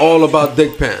knows all about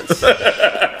dick pants.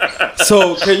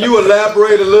 So can you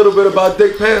elaborate a little bit about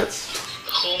dick pants?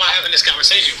 Who am I having this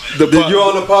conversation with? You're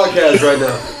on the podcast right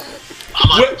now.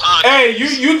 I'm on the pod. Hey,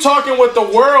 you talking with the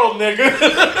world, nigga.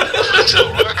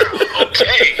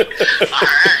 Okay. All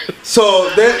right. So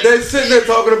they're sitting there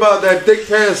talking about that dick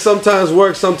pants sometimes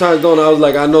work, sometimes don't. I was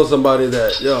like, I know somebody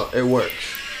that, it works.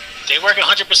 They work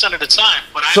 100% of the time.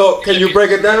 But So can you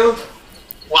break it down?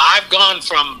 Well, I've gone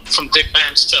from dick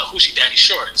pants to hoochie daddy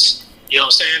shorts. You know what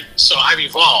I'm saying? So I've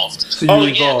evolved. So you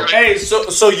evolved. Hey,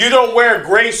 so you don't wear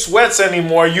gray sweats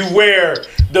anymore. You wear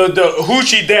the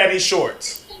hoochie daddy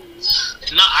shorts.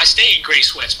 No, I stay in gray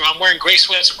sweats, bro. I'm wearing gray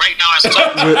sweats right now as I'm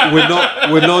talking.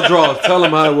 with no drawers. Tell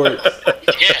them how it works.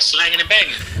 Yeah, slanging and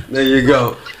banging. There you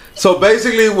go. So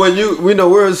basically, when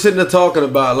we're sitting there talking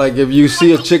about, like, if you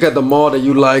see a chick at the mall that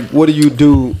you like, what do you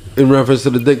do in reference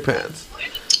to the dick pants?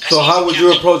 So how would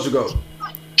your approach go?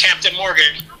 Captain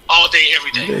Morgan, all day,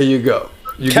 every day. There you go.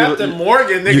 Captain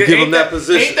Morgan, nigga. You give him ain't that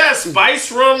position. Ain't that Spice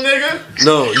Rum, nigga? You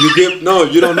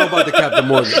don't know about the Captain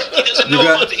Morgan.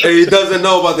 He He doesn't doesn't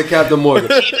know about the know about the Captain Morgan.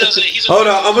 He doesn't. He's Hold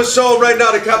on, I'm gonna show him right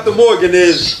now. The Captain Morgan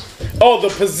is. Oh, the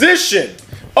position.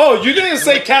 Oh, you didn't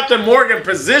say Captain Morgan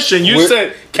position. You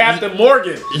said Captain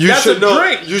Morgan. That's should a know.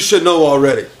 drink. You should know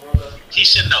already. He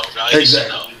should know, bro. He should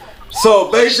know.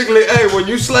 So basically, hey, when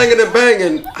you slanging and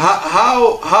banging,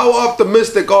 how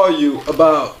optimistic are you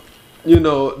about,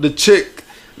 the chick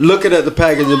looking at the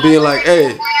package and being like,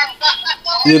 hey,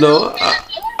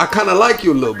 I kind of like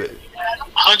you a little bit.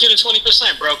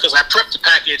 120%, bro, because I prepped the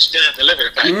package, then I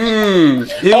delivered the package.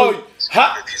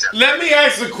 Let me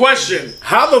ask a question.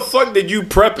 How the fuck did you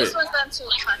prep it?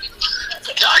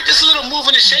 Just a little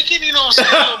moving and shaking, you know what I'm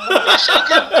saying? A little moving and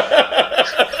shaking.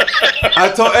 I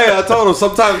told him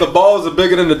sometimes the balls are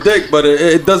bigger than the dick, but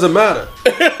it doesn't matter.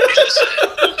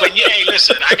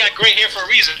 Listen, I got gray hair for a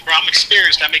reason, bro. I'm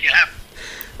experienced. I make it happen.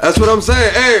 That's what I'm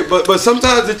saying. Hey, but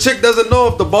sometimes the chick doesn't know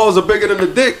if the balls are bigger than the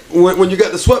dick when you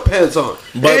got the sweatpants on.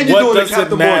 But what does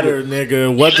it matter,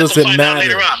 nigga? What does it matter?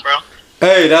 Later on, bro.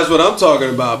 Hey, that's what I'm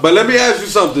talking about. But let me ask you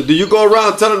something. Do you go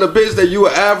around telling the bitch that you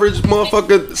an average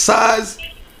motherfucker size?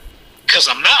 Because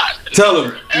I'm not. Tell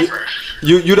him. Ever.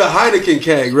 You the Heineken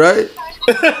keg, right?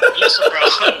 Listen, bro.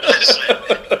 Listen.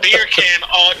 Beer can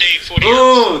all day, 40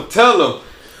 hours. Tell him.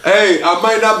 Hey, I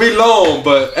might not be long,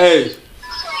 but hey.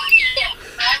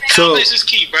 Confidence is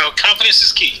key, bro. Confidence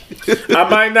is key. I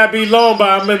might not be long, but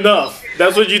I'm enough.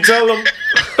 That's what you tell them?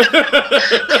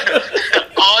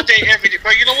 All day, every day.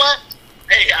 Bro, you know what?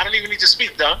 Hey, I don't even need to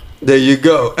speak, though. There you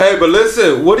go. Hey, but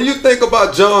listen, what do you think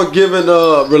about John giving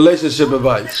relationship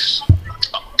advice?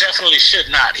 Definitely should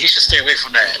not. He should stay away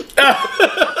from that.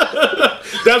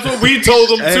 That's what we told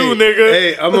him too, nigga.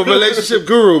 Hey, I'm a relationship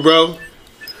guru, bro.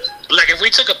 Like, if we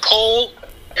took a poll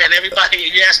and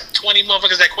you asked 20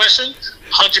 motherfuckers that question,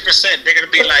 100% they're gonna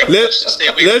be like, stay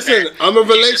away listen, from that. I'm a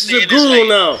relationship guru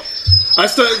now.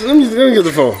 Let me get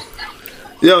the phone.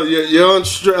 Yo, you're on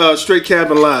Straight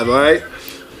Cabin Live, all right?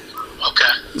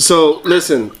 Okay. So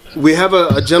listen, we have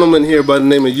a gentleman here by the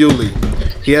name of Yuli.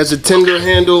 He has a Tinder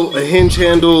handle, a Hinge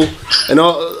handle, and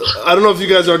all. I don't know if you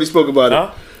guys already spoke about it.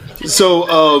 So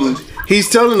he's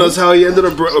telling us how he ended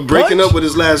up breaking up with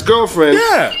his last girlfriend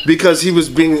because he was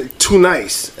being too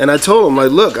nice. And I told him, like,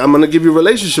 look, I'm gonna give you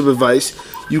relationship advice.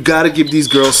 You gotta give these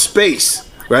girls space,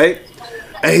 right?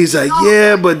 And he's like,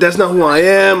 yeah, but that's not who I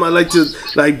am. I like to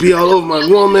like be all over my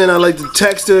woman. I like to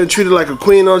text her and treat her like a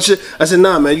queen on shit. I said,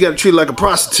 nah, man, you gotta treat her like a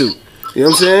prostitute. You know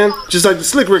what I'm saying? Just like the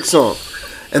Slick Rick song.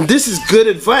 And this is good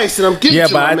advice that I'm giving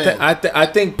to my man. I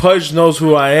think Pudge knows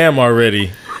who I am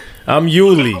already. I'm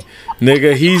Yuli.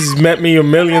 Nigga, he's met me a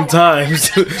million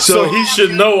times, so he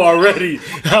should know already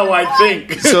how I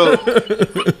think. So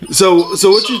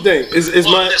what you think? Is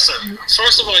my listen?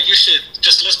 First of all, you should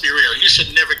let's be real. You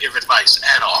should never give advice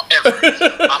at all, ever.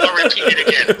 I'm gonna repeat it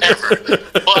again, ever.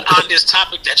 But on this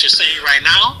topic that you're saying right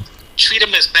now, treat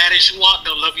them as bad as you want.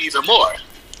 They'll love you even more.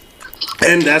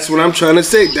 And that's what I'm trying to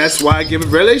say. That's why I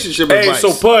give relationship advice.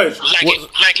 Hey, so Pudge,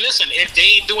 Listen, if they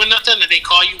ain't doing nothing and they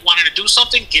call you wanting to do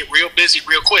something, get real busy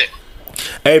real quick.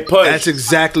 Hey, Pudge. That's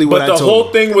exactly what I told But the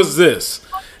whole thing was this: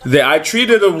 that I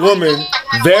treated a woman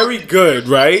very good,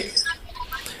 right?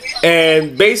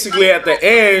 And basically, at the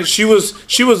end, she was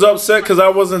upset because I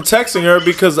wasn't texting her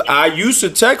because I used to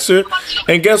text her,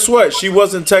 and guess what? She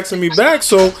wasn't texting me back.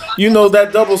 So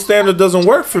that double standard doesn't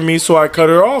work for me. So I cut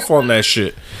her off on that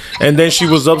shit, and then she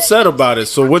was upset about it.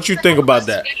 So what you think about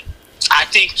that? I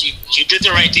think you did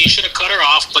the right thing. You should have cut her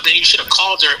off, but then you should have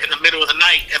called her in the middle of the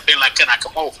night and been like, "Can I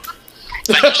come over?"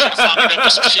 Like you should have followed up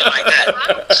with some shit like that.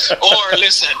 Or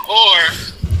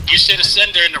you should have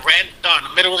sent her in the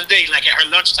middle of the day, like at her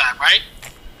lunchtime, right?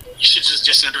 You should just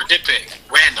send her a dick pic,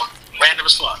 random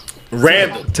as fuck.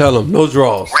 Random. Tell them no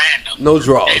draws. Random. No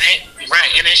draws. And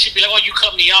then she'd be like, "Oh, you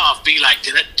cut me off." Be like,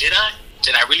 "Did I?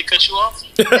 Did I really cut you off?"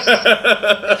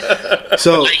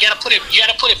 So like, you gotta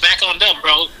put it back on them,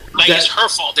 bro. Like it's her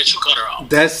fault that you cut her off.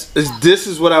 This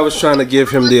is what I was trying to give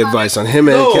him the advice on him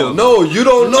and Kelvin. No, you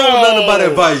don't know nothing about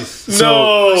advice.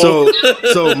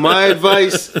 So my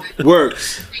advice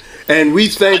works, and we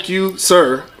thank you,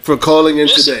 sir, for calling in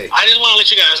today. I just want to let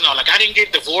you guys know, like I didn't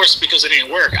get divorced because it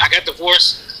didn't work. I got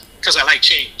divorced because I like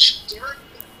change.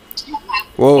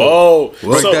 Whoa.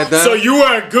 So you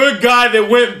were a good guy that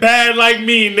went bad like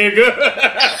me, nigga.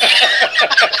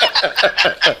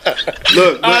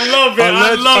 Look, I love it.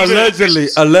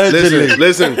 Allegedly.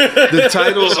 Listen. The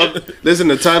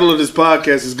title of this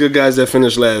podcast is "Good Guys That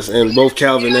Finish Last," and both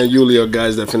Calvin and Yuli are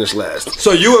guys that finish last.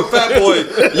 So you and Fat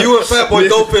Boy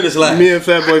don't finish last. Me and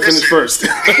Fat Boy finish first.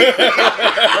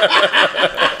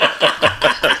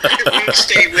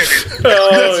 Stay with it.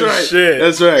 That's right. Shit.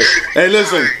 That's right. Hey,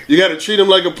 listen, you got to treat them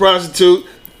like a prostitute.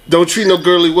 Don't treat no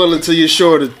girly well until you're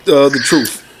sure of the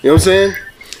truth. You know what I'm saying?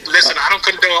 Listen, I don't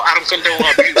condone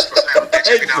abuse.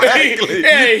 Exactly.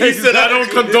 Hey, he said I don't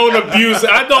condone abuse.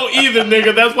 I don't either,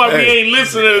 nigga. That's why we ain't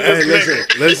listening to this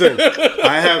nigga. Listen.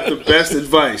 I have the best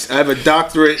advice. I have a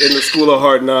doctorate in the School of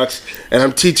Hard Knocks, and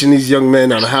I'm teaching these young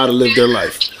men on how to live their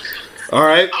life. All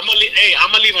right. I'm gonna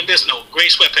leave on this note. Gray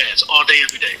sweatpants all day,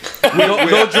 every day. No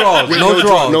draws.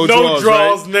 No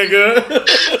draws, nigga.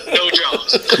 No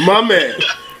draws. My man.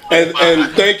 And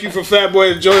thank you for Fat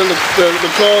Boy joining the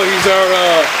call. He's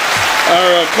our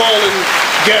calling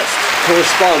guest.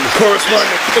 Correspondent.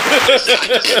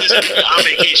 On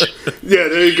vacation. Yeah,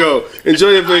 there you go. Enjoy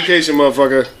your vacation,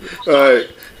 motherfucker.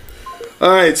 All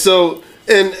right. So,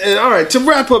 and all right, to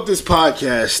wrap up this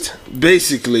podcast,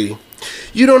 basically,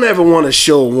 you don't ever want to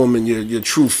show a woman your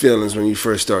true feelings when you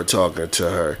first start talking to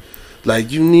her.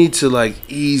 Like, you need to, like,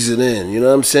 ease it in. You know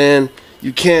what I'm saying?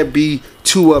 You can't be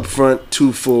too upfront,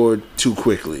 too forward, too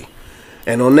quickly.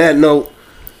 And on that note,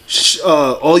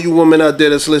 all you women out there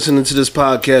that's listening to this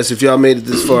podcast, if y'all made it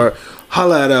this far,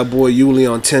 holla at our boy Yuli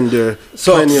on Tinder.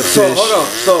 Plenty of fish. Hold on.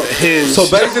 So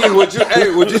basically, what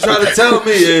you trying to tell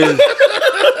me is,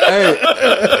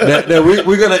 that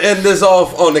we're gonna end this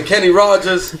off on the Kenny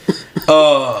Rogers.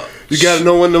 You gotta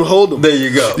know when to hold them. There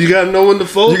you go. You gotta know when to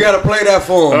fold. You gotta play that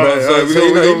for him, bro.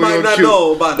 He might not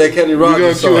know about that Kenny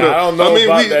Rogers. I don't know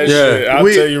about that shit. I'll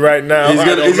tell you right now.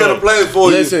 He's gonna play it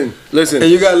for you. Listen. And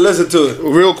you gotta listen to it.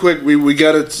 Real quick, we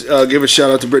gotta give a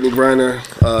shout out to Brittany Griner.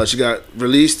 She got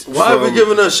released. Why are we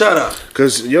giving her a shout out?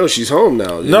 Because she's home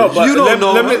now. No, but you don't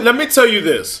know. Let me tell you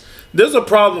this. There's a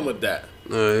problem with that.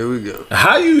 All right, here we go.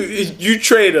 How you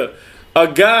trade a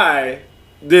guy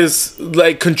this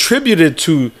like contributed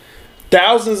to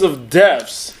thousands of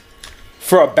deaths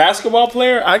for a basketball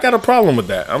player? I got a problem with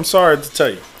that. I'm sorry to tell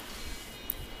you.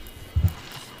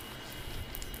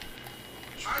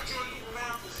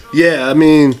 Yeah, I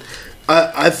mean,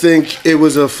 I think it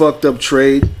was a fucked up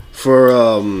trade for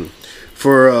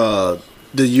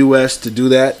the U.S. to do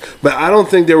that, but I don't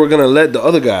think they were gonna let the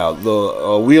other guy out,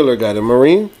 the Wheeler guy, the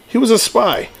Marine. He was a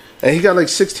spy, and he got like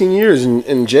 16 years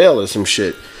in jail or some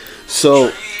shit.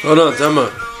 So hold on, time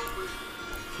out.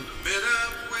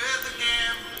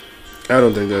 I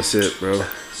don't think that's it, bro.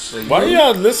 Why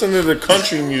y'all listening to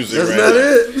country music? That's right not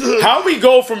now? it. How we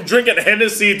go from drinking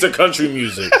Hennessy to country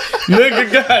music? Nigga,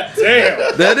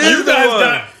 goddamn. That is you the guys one.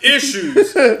 got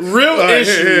issues. Real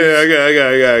issues. I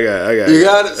got You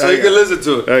got it, so you can listen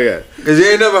to it. Okay. Cause you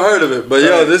ain't never heard of it, but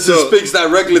yo, this speaks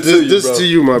directly to you, This bro. to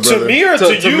you, my brother. To me or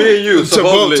to, you? To me and you,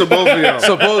 supposedly. To both of y'all.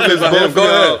 Supposedly, Both but of go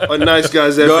y'all ahead. are nice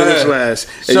guys that Go finish ahead. last.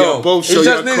 And Show. y'all both He show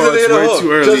just your needs to cards hit a way hook.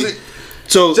 too early.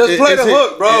 So just play the is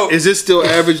hook, bro. Is it still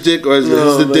average dick or is the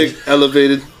man. dick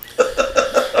elevated?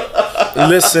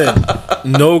 Listen,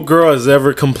 no girl has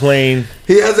ever complained.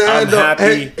 He hasn't I'm had no.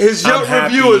 happy. His Yelp I'm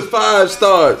review happy. is 5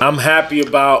 stars. I'm happy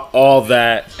about all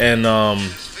that, and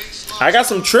I got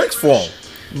some tricks for him.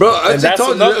 Bro, I And just that's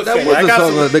told another you that thing. was I the got,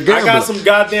 song. some, The I got Gambler. some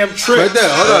goddamn tricks. Right there.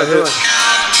 Hold on.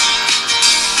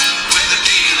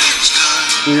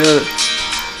 Yeah.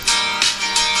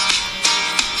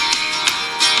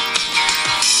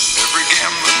 Every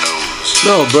gambler knows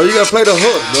No, bro, you gotta play the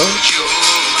hook, bro. your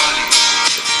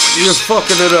money. You're just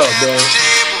fucking it up, bro.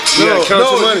 You gotta count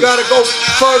your money. You gotta go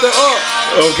further up.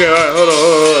 Okay, all right, hold on.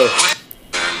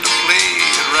 Learn to play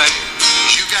it right.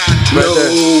 You got to Right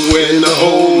there. Know when to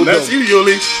hold. That's you,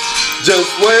 Yuli. Just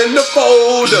when the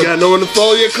fold You up. gotta know when to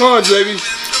fold your cards, baby.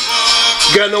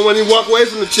 You gotta know when you walk away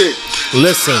from the chick.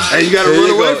 Listen, And you gotta There run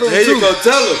you away go. from There it you too. go.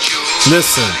 Tell him.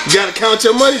 listen. You gotta count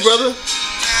your money, brother.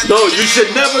 No, you should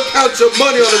never count your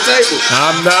money on the table.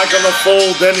 I'm not gonna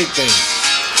fold anything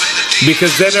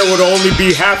because then it would only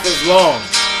be half as long.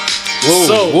 Whoa,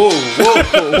 So-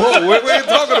 whoa. We ain't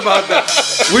talking about that.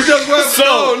 We just went.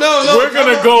 So no. we're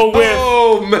gonna go with.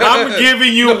 Oh man. I'm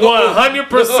giving you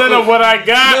 100% of what I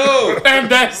got, No. and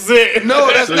that's it. No,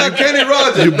 that's not Kenny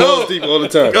Rogers. You no. balls deep all the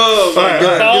time. Oh my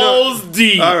God. Balls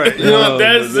deep. All right, you know-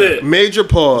 that's it. Major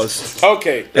pause.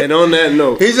 Okay. And on that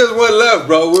note, He just went left,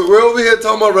 bro. We're over here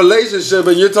talking about relationship,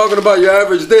 and you're talking about your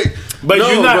average dick. But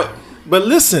No, you're not. But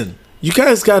listen, you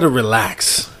guys gotta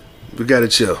relax. we gotta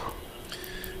chill.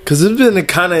 Cause it's been a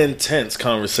kind of intense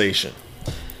conversation.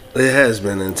 It has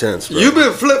been intense, bro. You've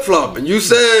been flip flopping. You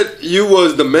said you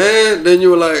was the man, then you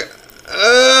were like,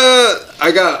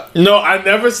 I got No, I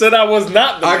never said I was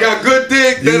not. I got good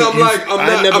dick. Then I'm like, I'm I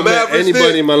not. never I'm met average anybody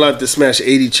in dick. my life that smashed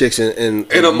 80 chicks in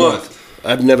a month.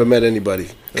 I've never met anybody.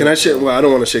 Can I shake? Well, I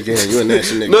don't want to shake your hand. You're a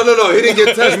nasty nigga. No. He didn't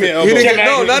get tested. me He an elbow. didn't Can get,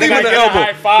 no, I- not can even I the get a elbow.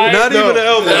 high five? Not No. even the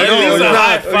elbow. That No, is no. a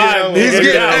high five. He's nigga.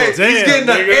 getting, God hey, damn, he's getting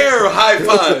the nigga. air high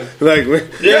five. Like,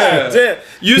 Yeah, damn.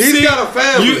 You He's see, got a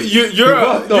family. You're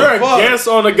What the a fuck? guest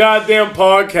on a goddamn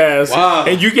podcast, Wow.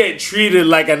 and you get treated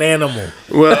like an animal.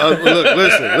 well, look,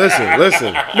 listen. Bro,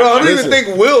 I don't even Listen.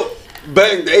 think Wilt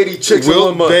banged 80 chicks in Will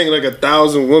 1 month. bang like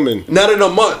 1,000 women. Not in a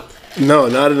month. No,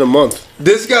 not in a month.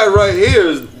 This guy right here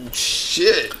is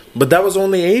shit. But that was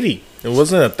only 80. It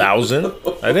wasn't 1,000.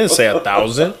 I didn't say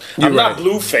 1,000. I'm not right.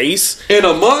 Blueface. In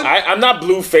a month? I'm not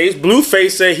Blueface.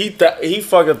 Blueface said he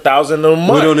fucked 1,000 in a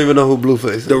month. We don't even know who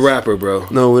Blueface is. The rapper, bro.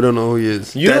 No, we don't know who he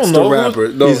is. You That's don't know the who- rapper.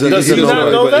 No, He's a- he does he doesn't not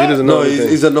know, know but that? he doesn't know No, anything.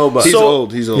 he's a nobody. He's So-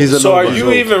 old. He's old. he's a So are nobody.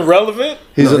 you even relevant?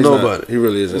 He's No, a he's not. nobody. He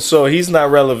really isn't. So he's not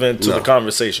relevant to No. the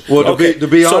conversation. Well, Okay, to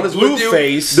be so honest with you,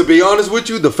 Blueface. to be honest with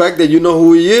you, the fact that you know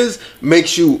who he is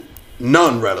makes you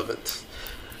non-relevant.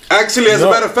 Actually, as a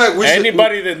matter of fact, we should.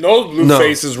 anybody that knows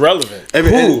Blueface is relevant.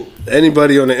 Who?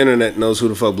 Anybody on the internet knows who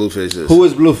the fuck Blueface is. Who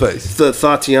is Blueface? It's the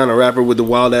Tatiana rapper with the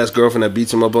wild ass girlfriend that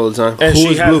beats him up all the time. And Who she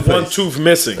is has Blueface? one tooth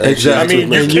missing. Exactly. I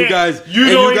mean, And you guys- and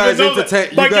you don't guys even know entertain-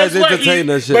 that. But you guys guess what? entertain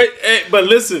that shit. But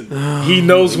listen, he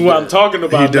knows who I'm talking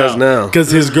about. He does now.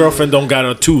 because his girlfriend don't got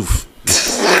a tooth.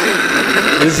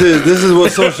 This is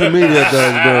what social media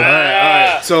does, bro. All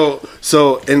right.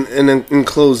 So in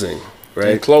closing,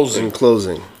 right? In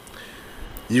closing.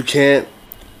 You can't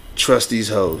trust these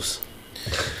hoes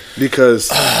because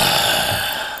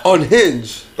On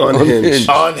Hinge. on Hinge.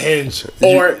 On Hinge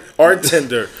or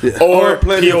Tinder or Or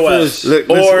Plenty of POS Fish. Look,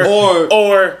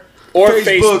 or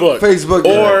Facebook. Facebook Facebook,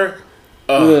 yeah. or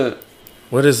Yeah.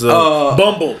 what is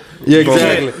Bumble? Yeah,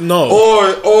 exactly. No.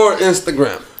 Or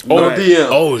Instagram. Or Right. DM.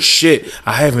 Oh shit!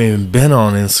 I haven't even been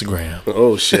on Instagram.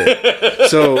 Oh shit.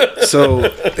 So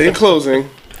in closing,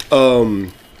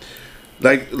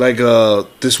 like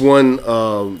this one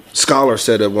scholar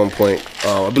said at one point,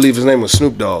 I believe his name was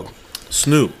Snoop Dogg.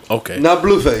 Snoop. Okay. Not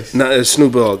Blueface. Not it's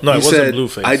Snoop Dogg. No, it he wasn't said,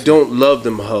 Blueface. I don't love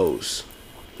them hoes,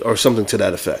 or something to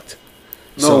that effect.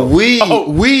 No, we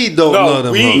don't No, love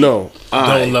them. we- hoes. No,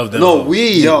 Don't love them. No,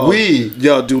 hoes.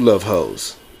 y'all do love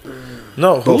hoes.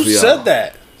 No, who both of y'all. said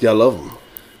that? Y'all love them.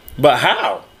 But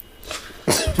how?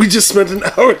 We just spent an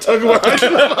hour talking about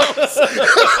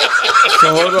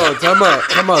So hold on,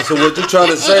 time out. So what you're trying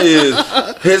to say is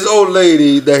his old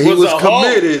lady that he was a hoe.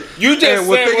 committed. You just and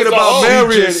we're said thinking was a about hoe.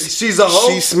 marrying. She's a hoe.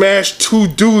 She smashed 2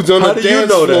 dudes on How the do you dance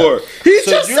know that? floor. He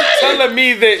So just you're said it. telling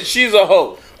me that she's a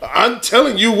hoe? I'm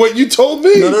telling you what you told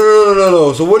me.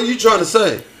 No. So what are you trying to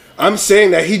say? I'm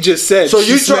saying that he just said. So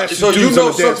she you smashed so 2 you dudes know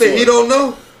on the dance something he floor. don't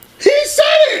know? He said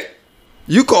it.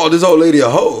 You called this old lady a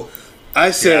hoe.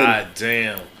 I said. God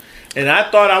damn. And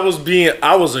I thought I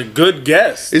was a good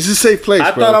guest. It's a safe place,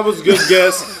 I bro. thought I was a good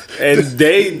guest, and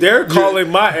they're calling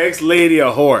my ex lady a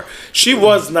whore. She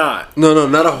was not. No,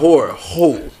 not a whore, a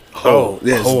hoe. Oh,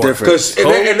 yeah, it's whore. different.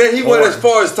 And then he went as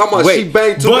far as talking about Wait, she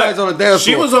banged 2 guys on the dance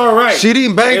floor. She was all right. She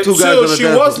didn't bang 2 guys on the She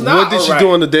dance was floor. not What did she all do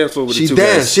right. on the dance floor with She the 2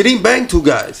 danced. guys? She didn't bang 2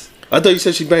 guys. I thought you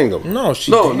said she banged them. No,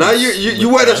 she No, danced. now you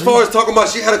went as far as talking about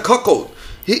she had a cuckold.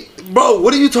 Bro,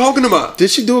 what are you talking about? Did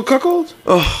she do a cuckold?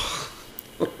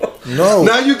 No.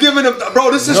 Now you giving him,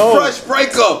 bro. This is No. fresh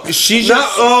breakup. She Now-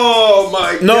 just- oh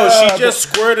my god. No, she just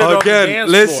squirted on the Again, dance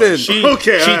listen. floor.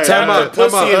 Okay, She all right, tapped all her right, pussy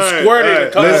time out. and squirted a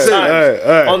couple listen, times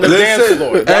all right. on the dance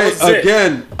floor. That was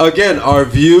it. Again, our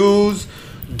views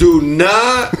do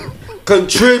not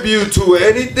contribute to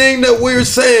anything that we're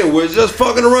saying. We're just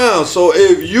fucking around. So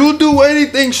if you do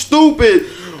anything stupid,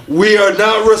 we are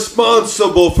not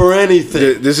responsible for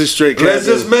anything. This is straight. Let's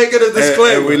Captain. just make it a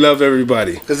disclaimer. And we love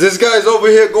everybody. Because this guy's over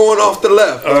here going off the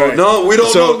left. All right. No, we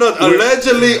don't So, know nothing.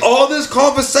 Allegedly, all this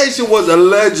conversation was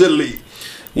allegedly.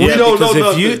 We Yeah, don't know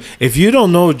because nothing. if you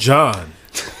don't know John,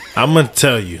 I'm gonna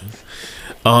tell you,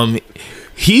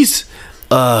 he's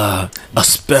a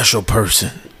special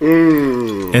person,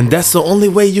 and that's the only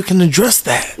way you can address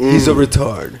that. He's a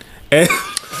retard. And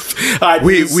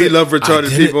We love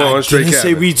retarded people on Straight I didn't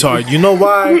say Cabin. retard. You know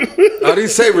why? I didn't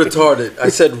say retarded. I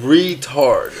said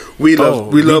retard. We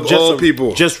love just all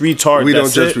people. Just retard. We don't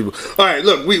that's judge it. people. All right,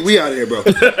 look, we out here, bro.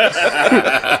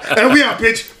 And we out,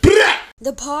 bitch.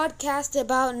 The podcast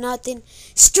about nothing.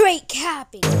 Straight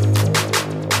capping.